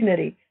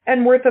 dignity,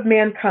 and worth of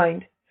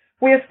mankind.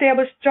 We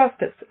establish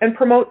justice and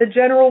promote the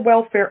general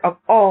welfare of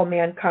all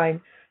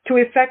mankind to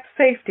effect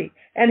safety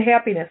and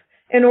happiness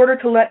in order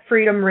to let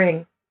freedom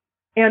ring.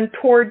 And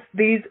towards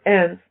these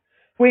ends,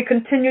 we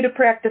continue to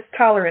practice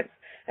tolerance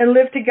and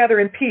live together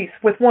in peace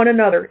with one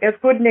another as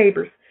good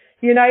neighbors,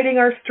 uniting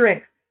our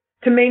strength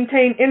to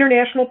maintain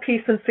international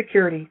peace and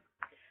security.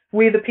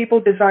 We the people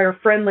desire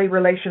friendly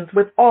relations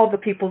with all the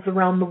peoples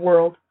around the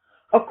world.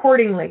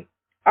 Accordingly,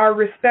 our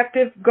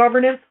respective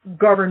governments,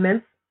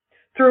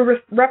 through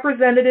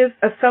representatives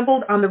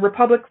assembled on the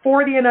Republic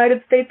for the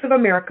United States of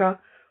America,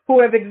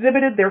 who have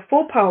exhibited their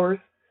full powers,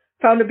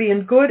 found to be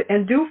in good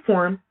and due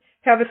form,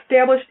 have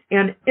established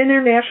an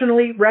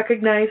internationally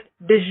recognized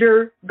de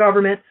jure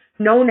government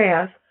known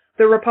as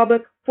the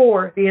Republic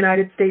for the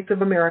United States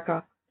of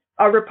America,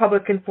 a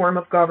republican form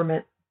of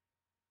government.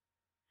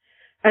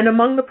 And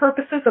among the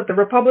purposes of the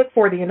Republic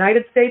for the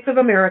United States of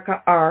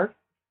America are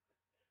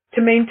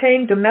to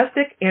maintain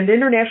domestic and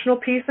international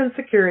peace and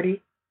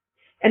security,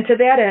 and to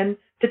that end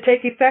to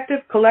take effective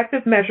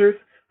collective measures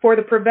for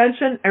the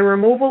prevention and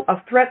removal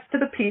of threats to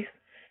the peace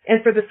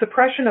and for the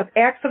suppression of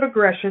acts of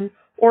aggression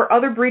or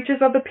other breaches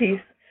of the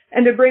peace,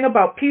 and to bring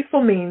about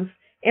peaceful means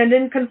and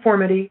in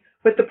conformity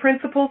with the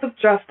principles of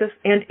justice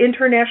and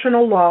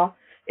international law,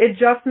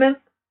 adjustment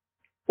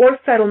or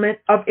settlement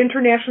of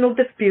international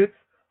disputes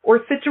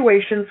or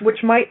situations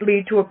which might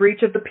lead to a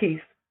breach of the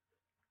peace,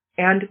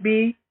 and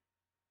b.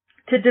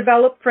 to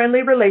develop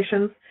friendly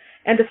relations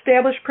and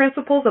establish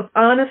principles of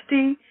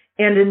honesty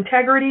and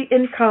integrity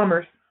in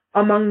commerce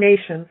among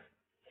nations,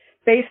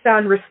 based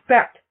on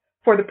respect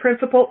for the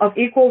principle of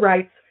equal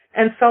rights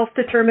and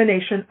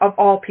self-determination of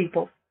all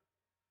peoples,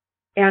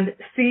 and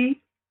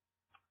c.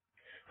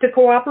 to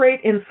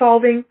cooperate in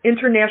solving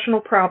international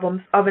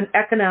problems of an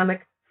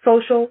economic,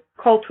 social,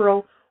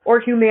 cultural, or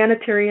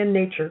humanitarian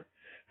nature,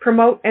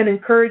 promote and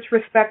encourage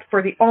respect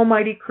for the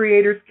Almighty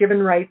Creator's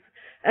given rights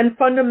and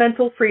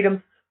fundamental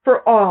freedoms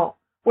for all,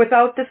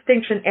 without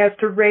distinction as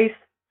to race,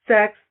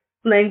 sex,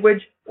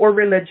 language, or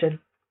religion.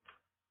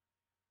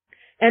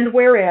 And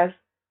whereas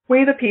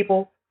we the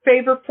people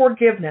favor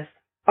forgiveness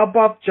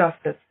above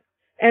justice,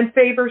 and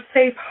favor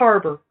safe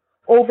harbor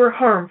over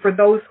harm for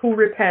those who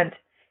repent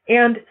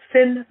and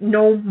sin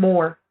no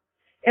more,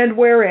 and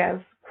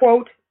whereas,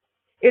 quote,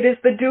 "It is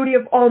the duty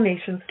of all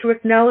nations to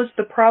acknowledge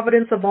the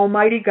providence of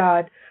Almighty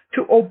God,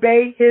 to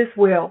obey His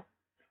will,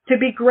 to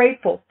be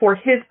grateful for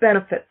His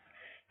benefits,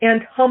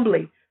 and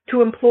humbly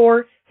to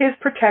implore His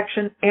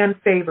protection and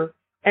favor,"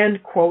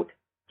 end quote,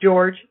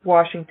 George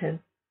Washington.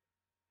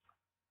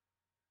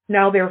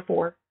 Now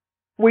therefore,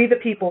 we the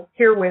people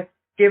herewith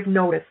give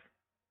notice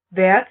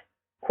that,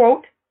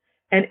 quote,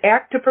 "an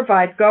act to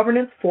provide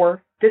governance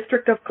for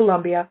District of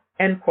Columbia,"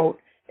 end quote,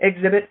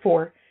 Exhibit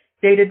 4,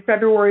 dated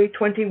February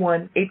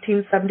 21,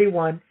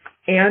 1871,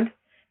 and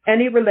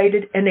any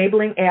related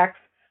enabling acts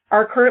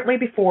are currently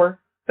before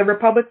the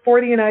Republic for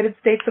the United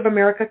States of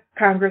America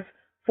Congress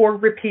for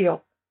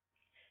repeal.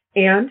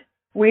 And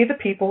we the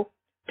people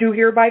do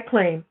hereby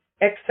claim,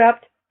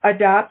 accept,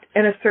 adopt,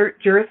 and assert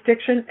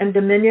jurisdiction and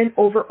dominion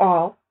over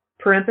all,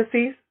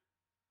 parentheses,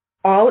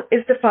 all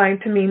is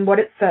defined to mean what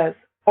it says,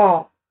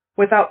 all,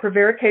 without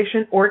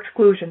prevarication or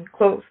exclusion,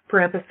 close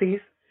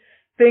parentheses,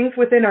 things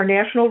within our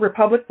national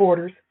republic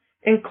borders,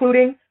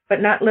 including,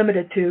 but not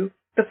limited to,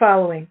 the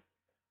following: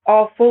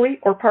 all fully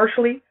or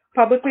partially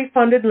publicly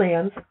funded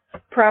lands,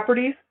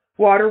 properties,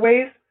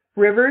 waterways,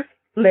 rivers,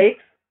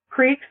 lakes,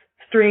 creeks,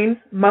 streams,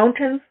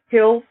 mountains,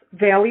 hills,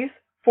 valleys,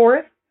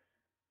 forests,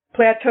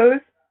 plateaus,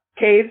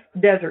 caves,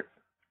 deserts.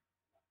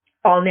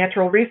 All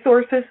natural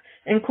resources,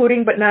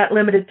 including but not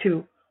limited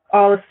to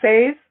all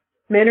essays,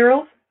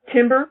 minerals,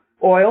 timber,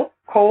 oil,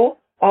 coal,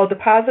 all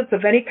deposits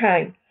of any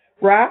kind,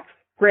 rocks,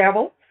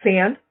 gravel,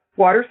 sand,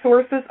 water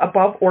sources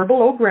above or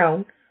below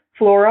ground,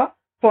 flora,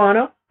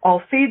 fauna,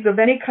 all seeds of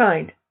any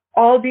kind,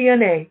 all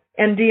DNA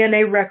and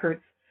DNA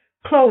records,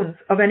 clones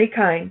of any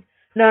kind,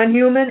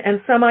 non-human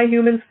and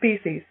semi-human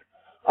species,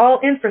 all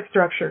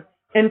infrastructure,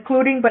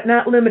 including but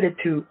not limited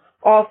to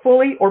all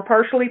fully or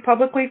partially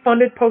publicly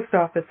funded post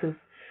offices,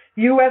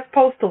 U.S.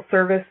 Postal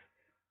Service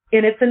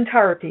in its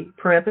entirety,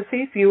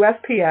 parentheses,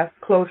 USPS,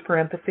 close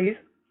parentheses,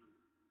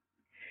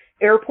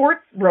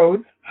 airports,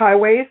 roads,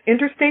 highways,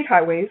 interstate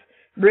highways,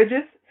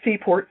 bridges,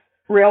 seaports,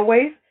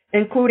 railways,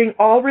 including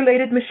all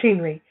related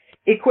machinery,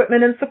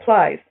 equipment and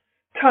supplies,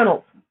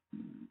 tunnels,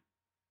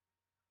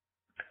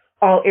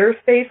 all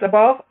airspace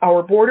above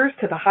our borders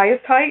to the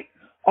highest height,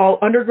 all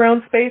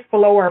underground space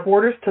below our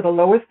borders to the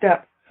lowest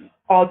depth,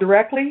 all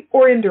directly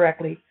or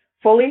indirectly,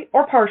 fully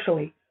or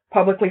partially,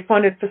 publicly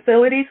funded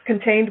facilities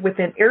contained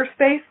within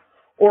airspace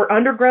or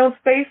underground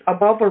space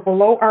above or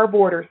below our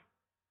borders.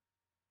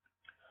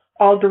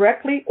 All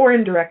directly or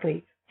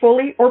indirectly,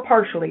 fully or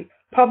partially,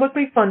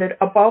 publicly funded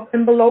above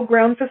and below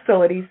ground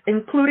facilities,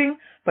 including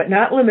but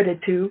not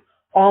limited to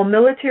all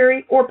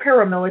military or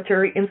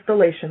paramilitary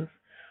installations,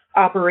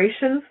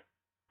 operations,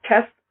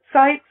 test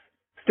sites,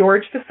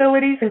 storage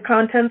facilities and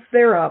contents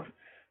thereof,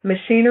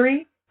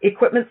 machinery,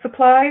 equipment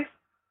supplies,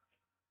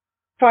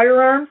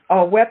 firearms,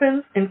 all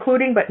weapons,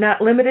 including but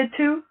not limited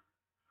to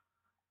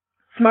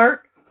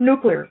smart,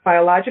 nuclear,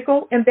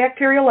 biological, and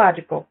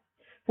bacteriological,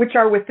 which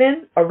are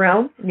within,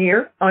 around,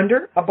 near,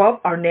 under, above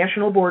our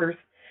national borders,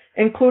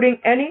 including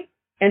any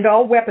and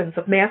all weapons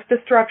of mass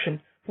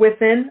destruction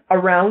within,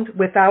 around,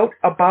 without,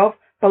 above,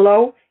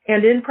 below,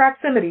 and in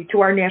proximity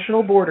to our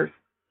national borders.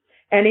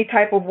 Any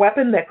type of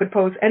weapon that could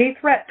pose any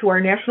threat to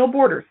our national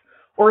borders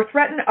or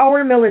threaten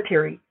our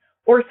military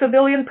or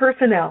civilian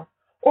personnel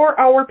or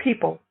our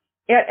people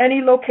at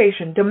any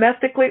location,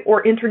 domestically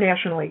or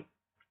internationally.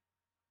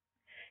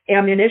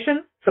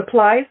 Ammunition,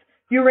 supplies,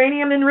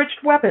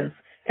 uranium-enriched weapons,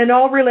 and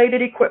all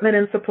related equipment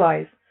and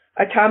supplies,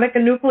 atomic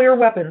and nuclear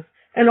weapons,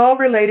 and all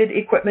related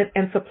equipment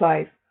and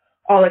supplies,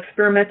 all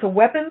experimental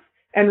weapons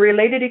and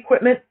related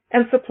equipment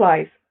and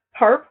supplies,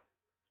 HAARP,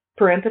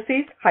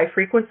 parentheses,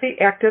 high-frequency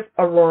active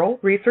auroral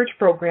research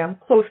program,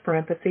 close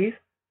parentheses,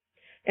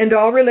 and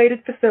all related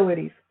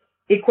facilities,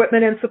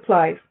 equipment and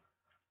supplies,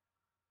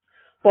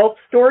 bulk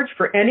storage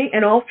for any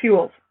and all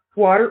fuels,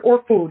 water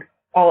or food,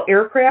 all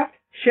aircraft,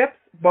 ships,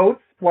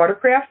 boats,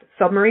 watercraft,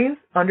 submarines,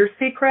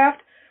 undersea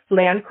craft,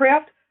 land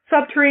craft,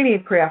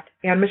 subterranean craft,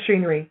 and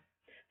machinery,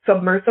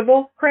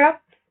 submersible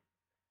craft,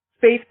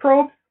 space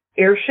probes,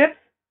 airships,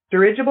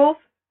 dirigibles,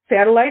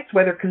 satellites,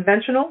 whether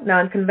conventional,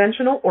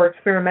 non-conventional, or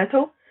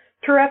experimental,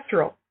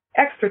 terrestrial,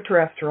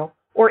 extraterrestrial,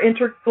 or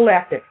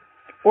intergalactic,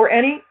 or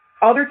any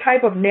other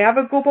type of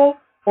navigable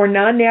or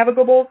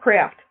non-navigable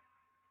craft.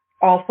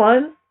 All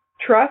funds,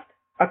 trusts,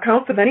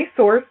 accounts of any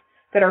source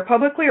that are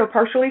publicly or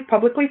partially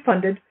publicly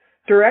funded,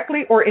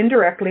 directly or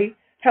indirectly,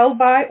 held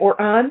by or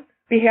on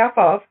behalf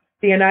of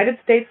the United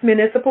States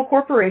Municipal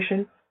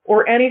Corporation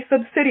or any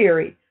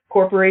subsidiary,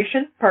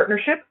 corporation,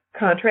 partnership,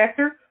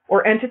 contractor,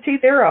 or entity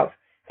thereof,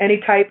 any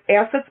type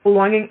assets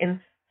belonging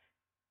in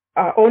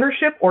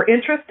ownership or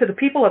interest to the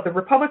people of the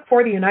Republic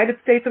for the United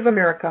States of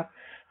America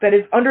that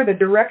is under the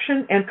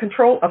direction and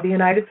control of the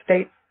United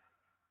States.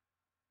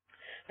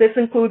 This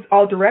includes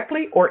all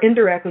directly or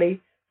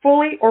indirectly,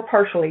 fully or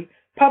partially,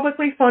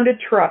 publicly funded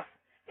trusts,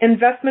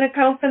 investment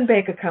accounts and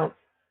bank accounts,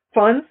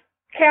 funds,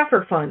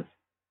 CAFR funds,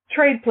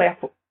 trade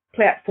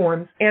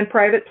platforms, and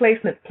private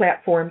placement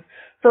platforms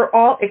for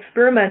all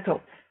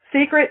experimental,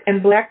 secret,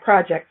 and black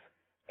projects,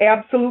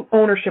 absolute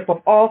ownership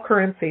of all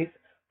currencies,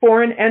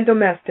 foreign and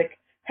domestic,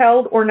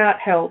 held or not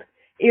held,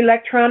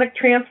 electronic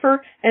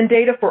transfer and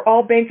data for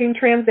all banking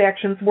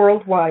transactions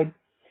worldwide,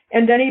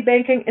 and any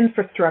banking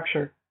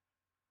infrastructure,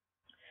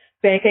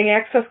 banking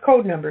access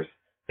code numbers,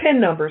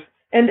 PIN numbers,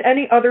 and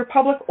any other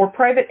public or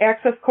private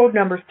access code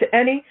numbers to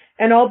any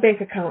and all bank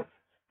accounts,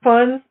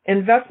 funds,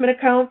 investment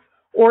accounts,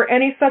 or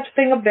any such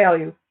thing of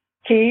value,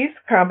 keys,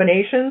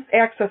 combinations,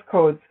 access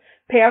codes,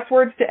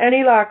 passwords to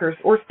any lockers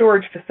or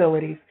storage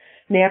facilities,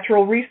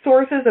 natural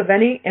resources of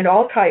any and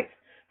all types,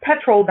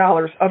 petrol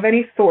dollars of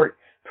any sort,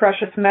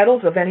 precious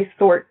metals of any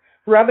sort,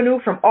 revenue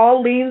from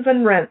all liens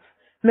and rents,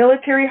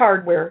 military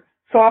hardware,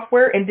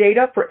 software and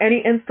data for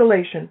any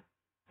installation,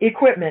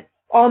 equipment,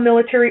 all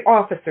military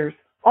officers,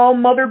 all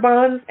mother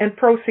bonds and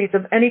proceeds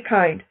of any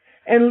kind,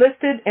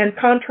 enlisted and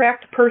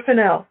contract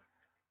personnel,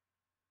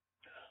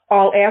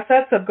 all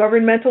assets of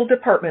governmental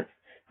departments,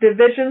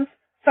 divisions,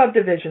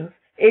 subdivisions,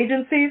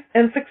 agencies,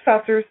 and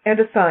successors and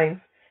assigns,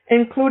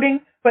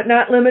 including but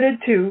not limited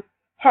to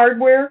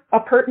hardware,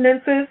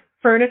 appurtenances,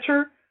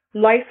 furniture,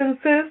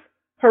 licenses,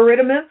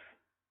 hereditaments,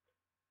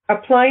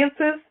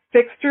 appliances,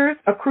 fixtures,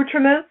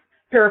 accoutrements,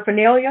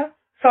 paraphernalia,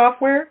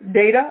 software,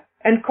 data,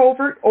 and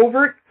covert,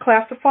 overt,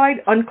 classified,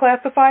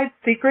 unclassified,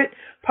 secret,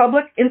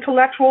 public,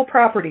 intellectual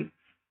property.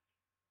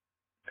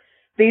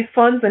 These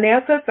funds and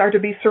assets are to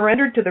be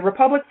surrendered to the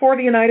Republic for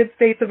the United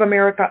States of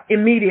America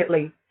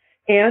immediately,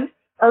 and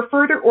are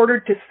further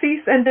ordered to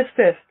cease and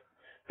desist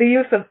the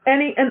use of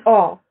any and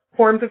all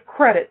forms of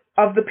credit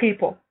of the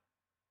people.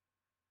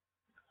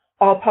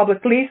 All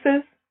public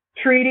leases,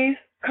 treaties,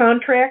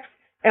 contracts,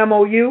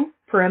 MOU,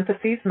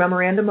 parentheses,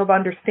 Memorandum of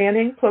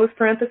Understanding, close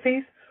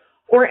parentheses,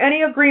 or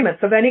any agreements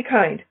of any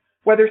kind,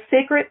 whether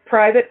secret,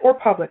 private, or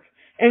public,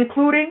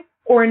 including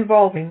or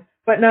involving,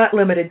 but not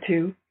limited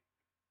to,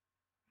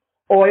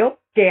 oil,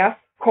 gas,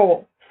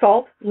 coal,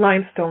 salt,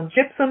 limestone,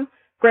 gypsum,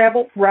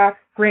 gravel, rock,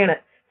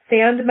 granite,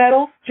 sand,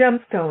 metals,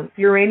 gemstones,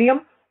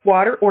 uranium,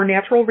 water, or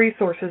natural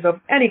resources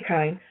of any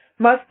kind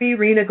must be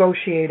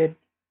renegotiated.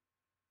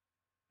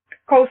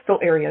 Coastal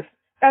areas,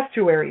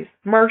 estuaries,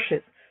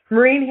 marshes,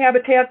 marine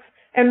habitats,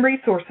 and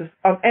resources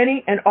of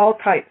any and all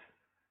types.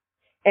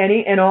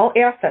 Any and all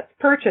assets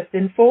purchased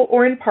in full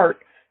or in part,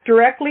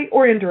 directly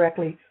or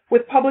indirectly,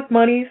 with public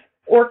monies,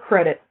 or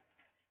credit.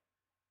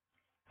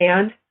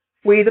 And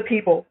we, the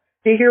people,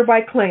 do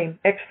hereby claim,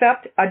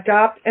 accept,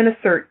 adopt, and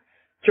assert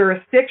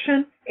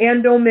jurisdiction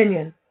and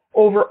dominion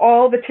over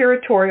all the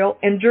territorial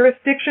and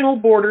jurisdictional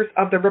borders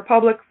of the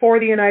Republic for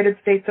the United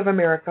States of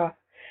America,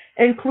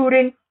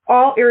 including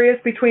all areas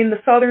between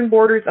the southern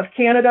borders of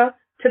Canada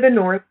to the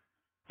north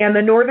and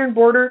the northern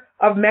border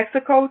of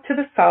Mexico to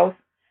the south,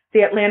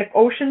 the Atlantic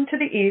Ocean to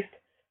the east,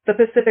 the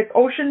Pacific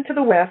Ocean to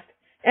the west,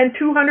 and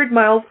 200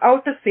 miles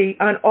out to sea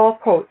on all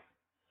coasts,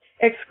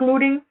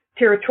 excluding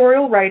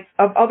territorial rights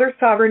of other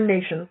sovereign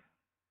nations.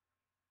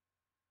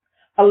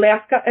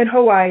 Alaska and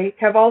Hawaii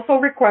have also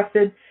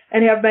requested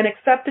and have been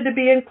accepted to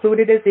be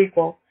included as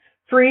equal,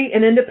 free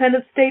and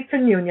independent states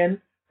in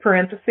union,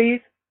 parentheses,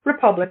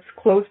 republics,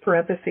 close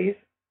parentheses.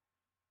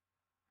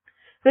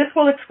 This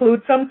will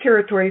exclude some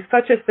territories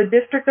such as the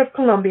District of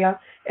Columbia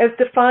as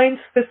defined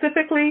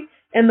specifically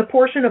in the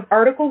portion of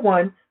Article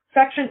 1,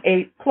 Section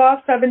 8, Clause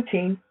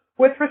 17,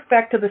 with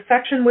respect to the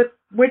section with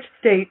which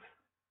states,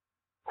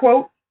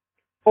 quote,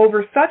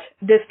 over such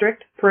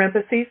district,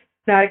 parentheses,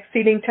 not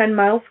exceeding 10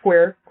 miles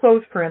square,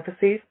 close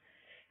parentheses,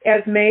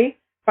 as may,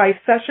 by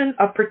cession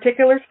of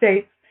particular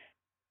states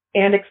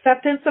and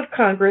acceptance of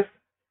Congress,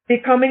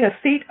 becoming a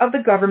seat of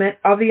the government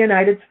of the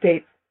United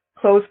States,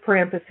 close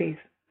parentheses,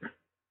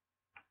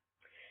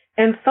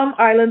 and some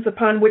islands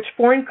upon which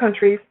foreign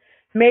countries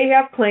may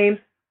have claims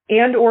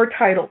and or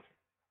titles.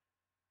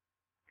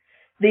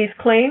 These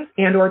claims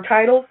and or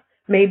titles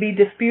may be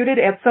disputed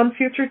at some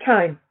future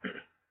time.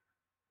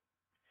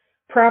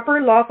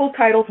 Proper lawful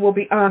titles will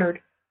be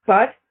honored,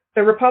 but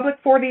the Republic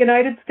for the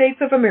United States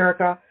of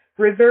America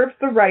reserves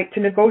the right to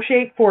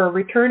negotiate for a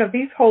return of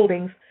these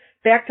holdings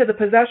back to the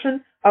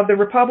possession of the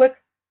Republic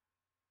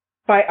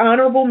by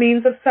honorable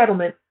means of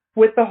settlement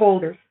with the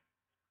holders.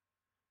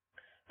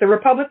 The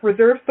Republic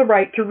reserves the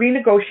right to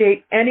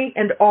renegotiate any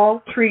and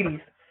all treaties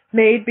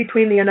made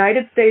between the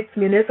United States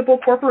Municipal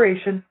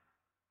Corporation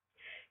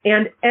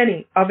and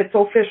any of its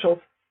officials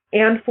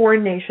and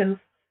foreign nations,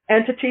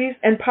 entities,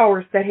 and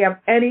powers that have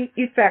any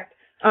effect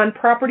on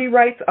property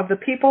rights of the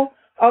people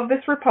of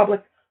this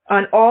Republic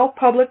on all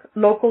public,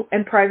 local,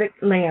 and private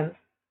lands.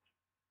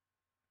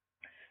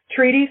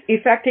 Treaties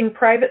effecting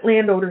private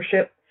land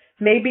ownership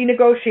may be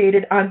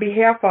negotiated on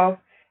behalf of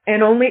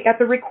and only at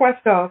the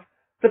request of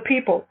the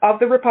people of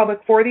the Republic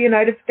for the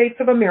United States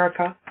of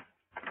America,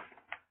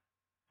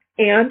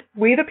 and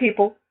we the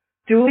people,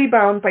 duly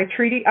bound by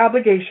treaty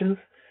obligations,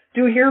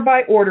 do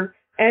hereby order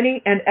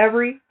any and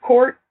every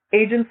court,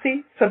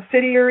 agency,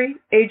 subsidiary,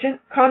 agent,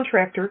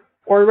 contractor,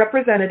 or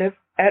representative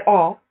at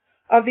all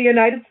of the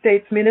United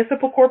States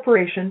Municipal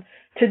Corporation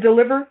to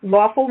deliver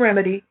lawful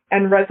remedy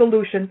and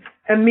resolution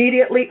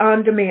immediately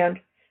on demand,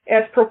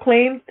 as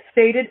proclaimed,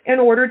 stated, and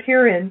ordered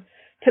herein,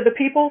 to the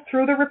people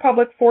through the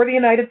Republic for the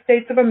United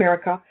States of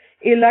America,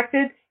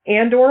 elected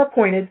and or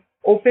appointed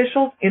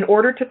officials in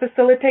order to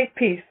facilitate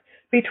peace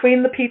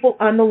between the people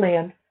on the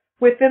land,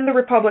 within the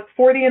Republic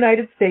for the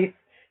United States,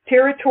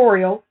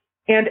 territorial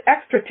and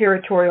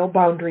extraterritorial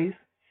boundaries,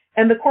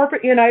 and the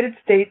corporate United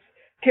States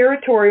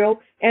territorial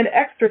and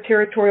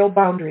extraterritorial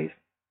boundaries,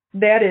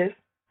 that is,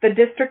 the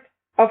District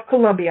of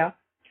Columbia,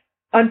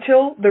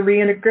 until the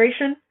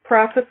reintegration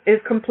process is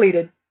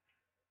completed.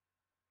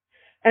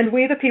 And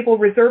we the people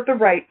reserve the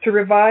right to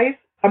revise,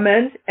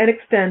 amend, and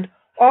extend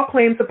all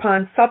claims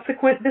upon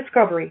subsequent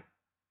discovery.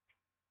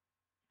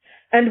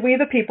 And we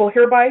the people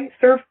hereby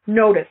serve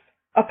notice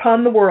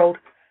upon the world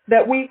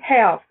that we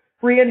have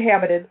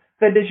re-inhabited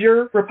the de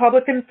jure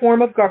Republican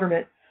form of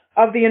government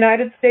of the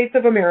United States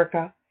of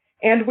America,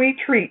 and we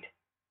treat,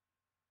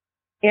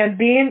 and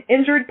being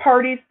injured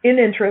parties in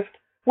interest,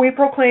 we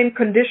proclaim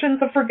conditions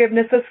of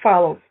forgiveness as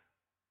follows.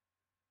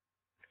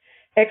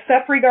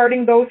 Except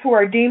regarding those who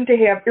are deemed to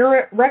have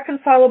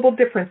irreconcilable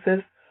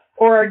differences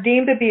or are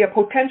deemed to be a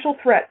potential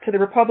threat to the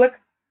Republic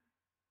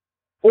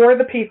or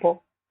the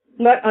people,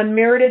 let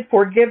unmerited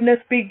forgiveness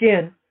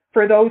begin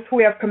for those who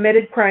have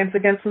committed crimes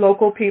against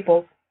local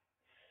peoples.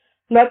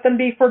 Let them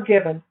be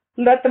forgiven.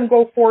 Let them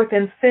go forth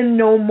and sin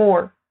no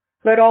more.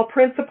 Let all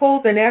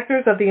principals and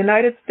actors of the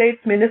United States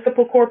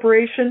Municipal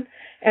Corporation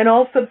and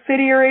all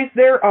subsidiaries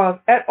thereof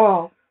at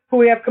all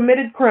who have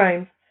committed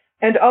crimes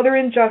and other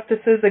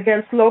injustices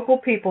against local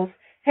peoples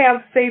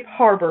have safe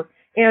harbor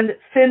and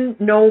sin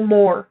no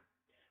more.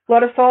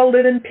 Let us all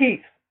live in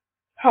peace.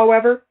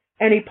 However,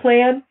 any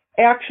plan,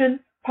 action,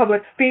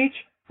 public speech,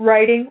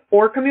 writing,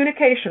 or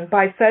communication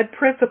by said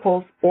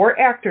principals or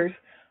actors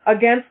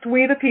against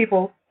we the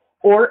people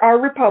or our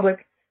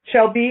Republic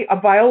shall be a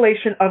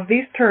violation of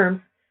these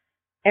terms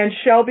and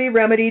shall be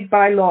remedied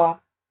by law.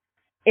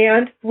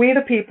 And we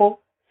the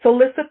people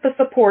solicit the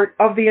support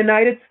of the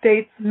United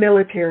States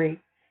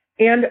military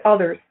and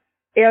others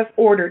as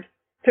ordered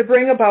to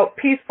bring about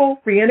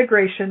peaceful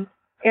reintegration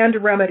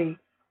and remedy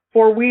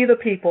for we the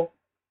people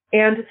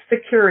and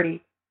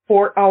security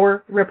for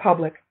our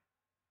Republic.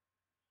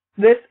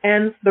 This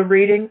ends the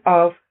reading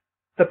of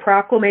the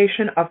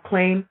Proclamation of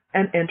Claim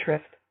and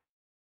Interest.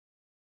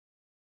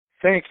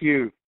 Thank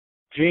you,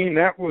 Gene.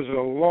 That was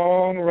a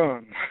long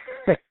run.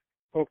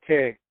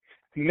 Okay.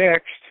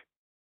 Next,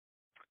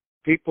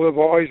 people have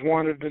always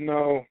wanted to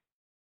know,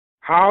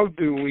 how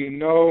do we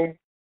know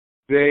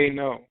they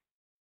know?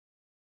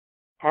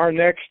 Our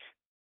next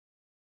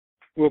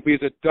will be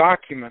the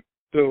document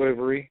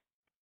delivery,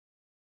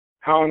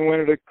 how and when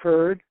it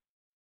occurred,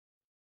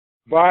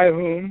 by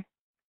whom,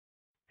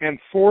 and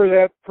for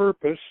that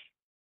purpose,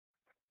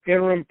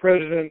 Interim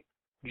President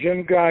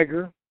Jim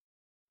Geiger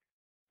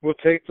will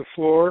take the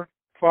floor,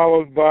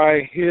 followed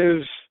by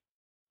his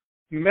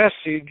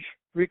message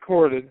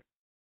recorded,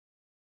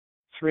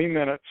 3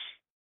 minutes,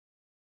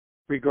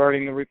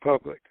 regarding the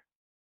Republic.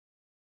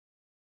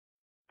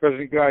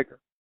 President Geiger.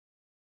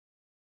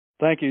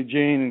 Thank you,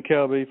 Gene and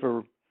Kelby,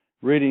 for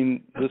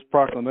reading this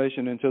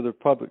proclamation into the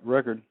public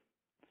record.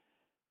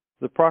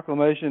 The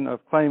proclamation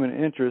of claim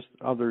and interest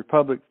of the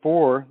Republic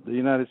for the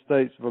United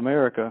States of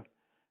America,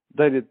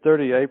 dated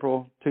 30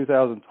 April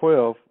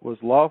 2012, was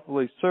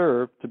lawfully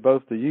served to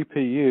both the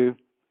UPU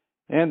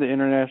and the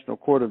International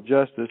Court of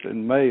Justice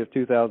in May of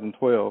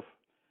 2012.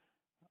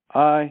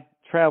 I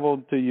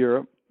traveled to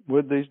Europe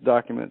with these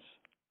documents,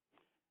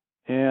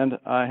 and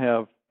I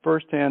have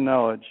first-hand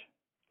knowledge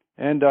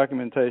and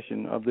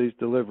documentation of these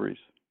deliveries.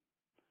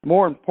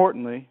 More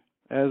importantly,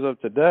 as of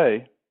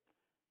today,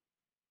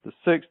 the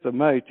 6th of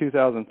May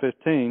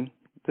 2015,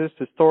 this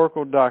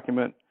historical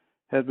document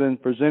has been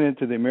presented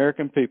to the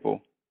American people.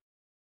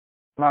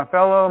 My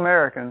fellow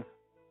Americans,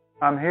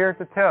 I'm here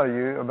to tell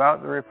you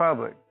about the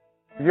Republic,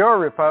 your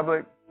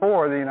Republic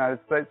for the United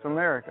States of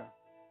America.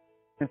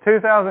 In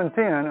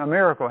 2010, a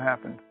miracle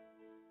happened.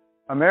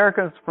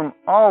 Americans from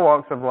all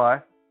walks of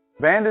life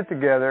banded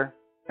together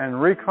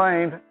and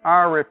reclaimed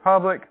our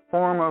Republic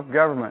form of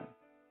government.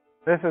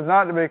 This is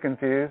not to be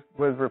confused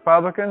with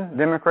Republican,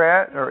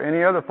 Democrat, or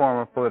any other form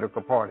of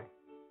political party.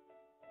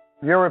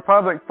 Your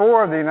Republic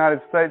for the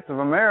United States of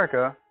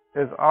America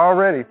is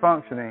already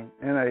functioning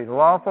in a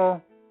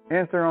lawful,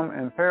 interim,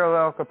 and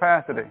parallel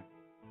capacity.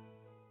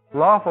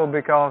 Lawful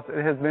because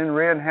it has been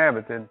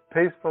re-inhabited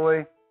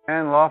peacefully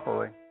and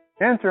lawfully.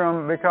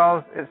 Interim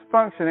because it's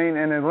functioning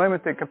in a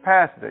limited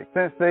capacity,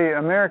 since the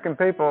American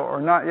people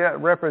are not yet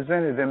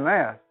represented in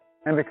mass,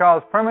 and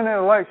because permanent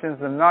elections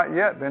have not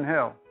yet been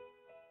held.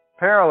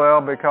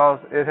 Parallel because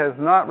it has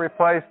not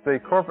replaced the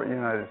corporate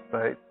United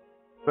States,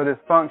 but is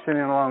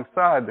functioning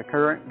alongside the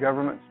current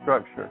government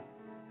structure.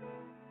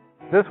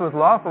 This was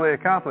lawfully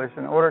accomplished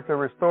in order to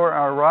restore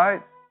our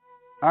rights,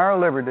 our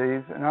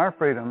liberties, and our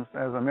freedoms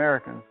as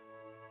Americans.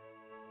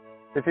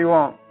 If you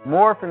want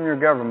more from your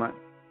government,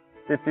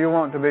 if you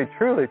want to be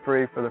truly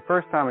free for the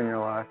first time in your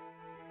life,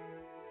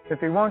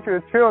 if you want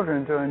your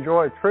children to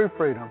enjoy true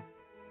freedom,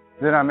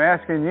 then I'm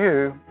asking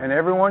you and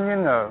everyone you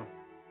know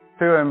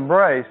to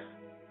embrace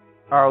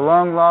our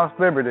long-lost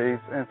liberties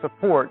and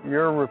support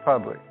your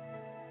Republic.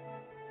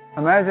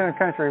 Imagine a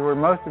country where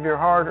most of your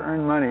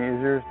hard-earned money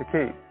is yours to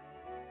keep.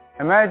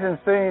 Imagine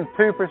seeing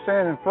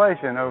 2%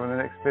 inflation over the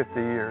next 50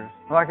 years,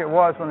 like it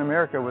was when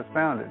America was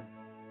founded.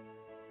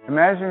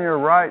 Imagine your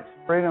rights,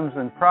 freedoms,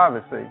 and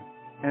privacy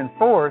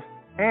enforced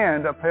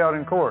and upheld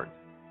in courts.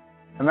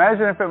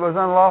 Imagine if it was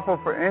unlawful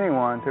for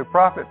anyone to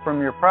profit from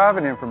your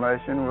private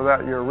information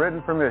without your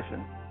written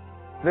permission.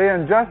 The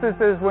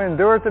injustices we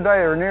endure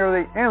today are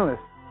nearly endless.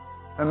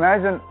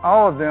 Imagine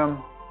all of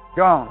them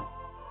gone.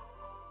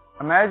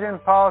 Imagine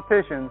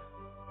politicians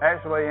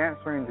actually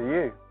answering to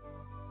you.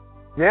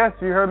 Yes,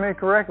 you heard me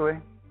correctly.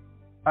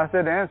 I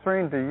said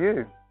answering to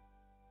you.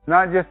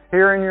 Not just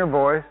hearing your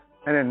voice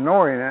and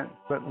ignoring it,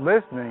 but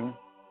listening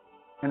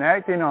and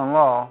acting on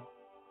law,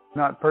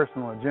 not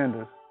personal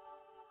agendas.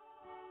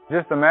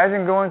 Just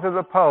imagine going to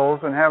the polls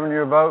and having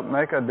your vote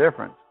make a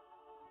difference.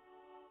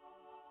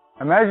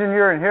 Imagine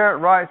your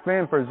inherent rights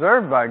being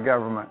preserved by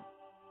government,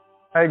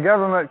 a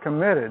government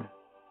committed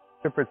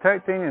to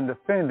protecting and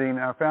defending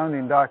our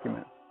founding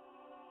documents.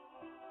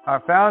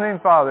 Our founding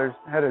fathers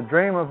had a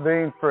dream of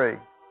being free,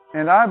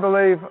 and I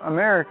believe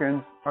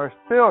Americans are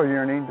still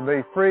yearning to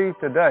be free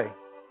today.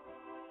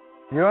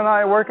 You and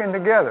I are working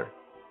together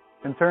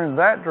and turn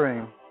that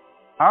dream,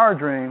 our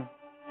dream,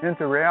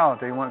 into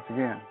reality once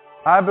again.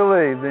 I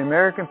believe the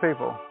American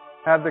people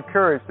have the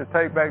courage to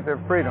take back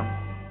their freedom.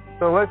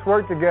 So let's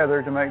work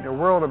together to make the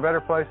world a better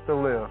place to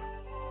live.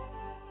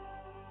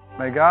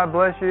 May God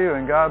bless you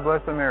and God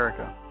bless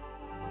America.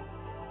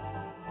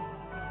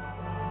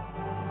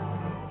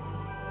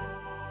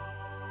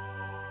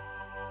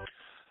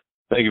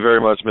 Thank you very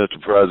much, Mr.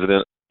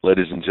 President.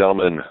 Ladies and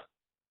gentlemen,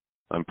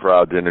 I'm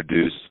proud to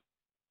introduce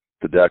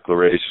the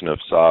Declaration of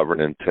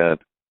Sovereign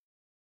Intent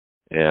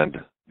and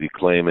the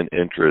claim and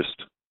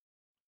interest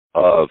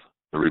of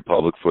the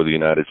Republic for the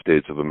United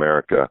States of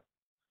America,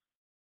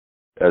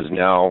 as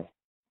now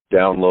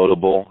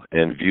downloadable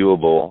and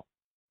viewable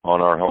on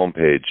our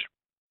homepage.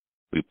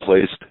 We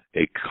placed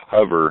a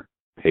cover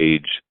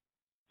page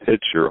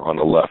picture on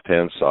the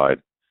left-hand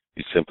side.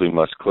 You simply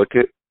must click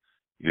it.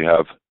 You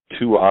have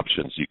two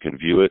options. You can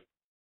view it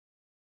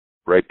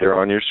right there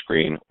on your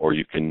screen, or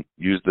you can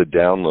use the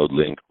download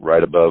link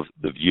right above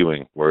the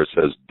viewing where it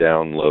says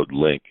download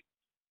link.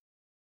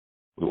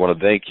 We want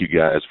to thank you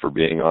guys for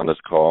being on this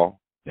call.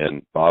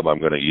 And, Bob, I'm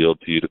going to yield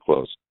to you to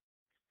close.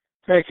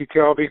 Thank you,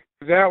 Kelby.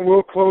 That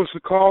will close the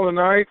call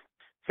tonight.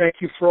 Thank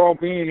you for all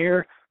being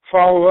here.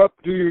 Follow up,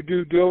 do your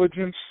due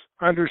diligence,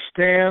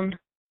 understand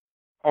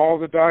all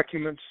the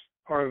documents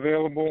are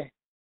available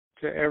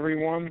to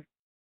everyone.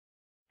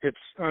 It's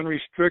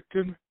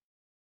unrestricted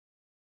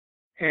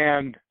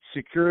and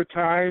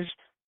securitized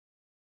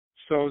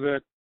so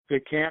that they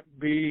can't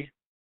be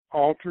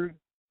altered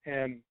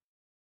and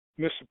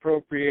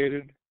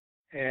misappropriated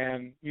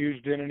and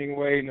used in any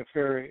way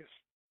nefarious.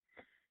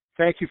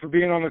 Thank you for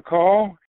being on the call.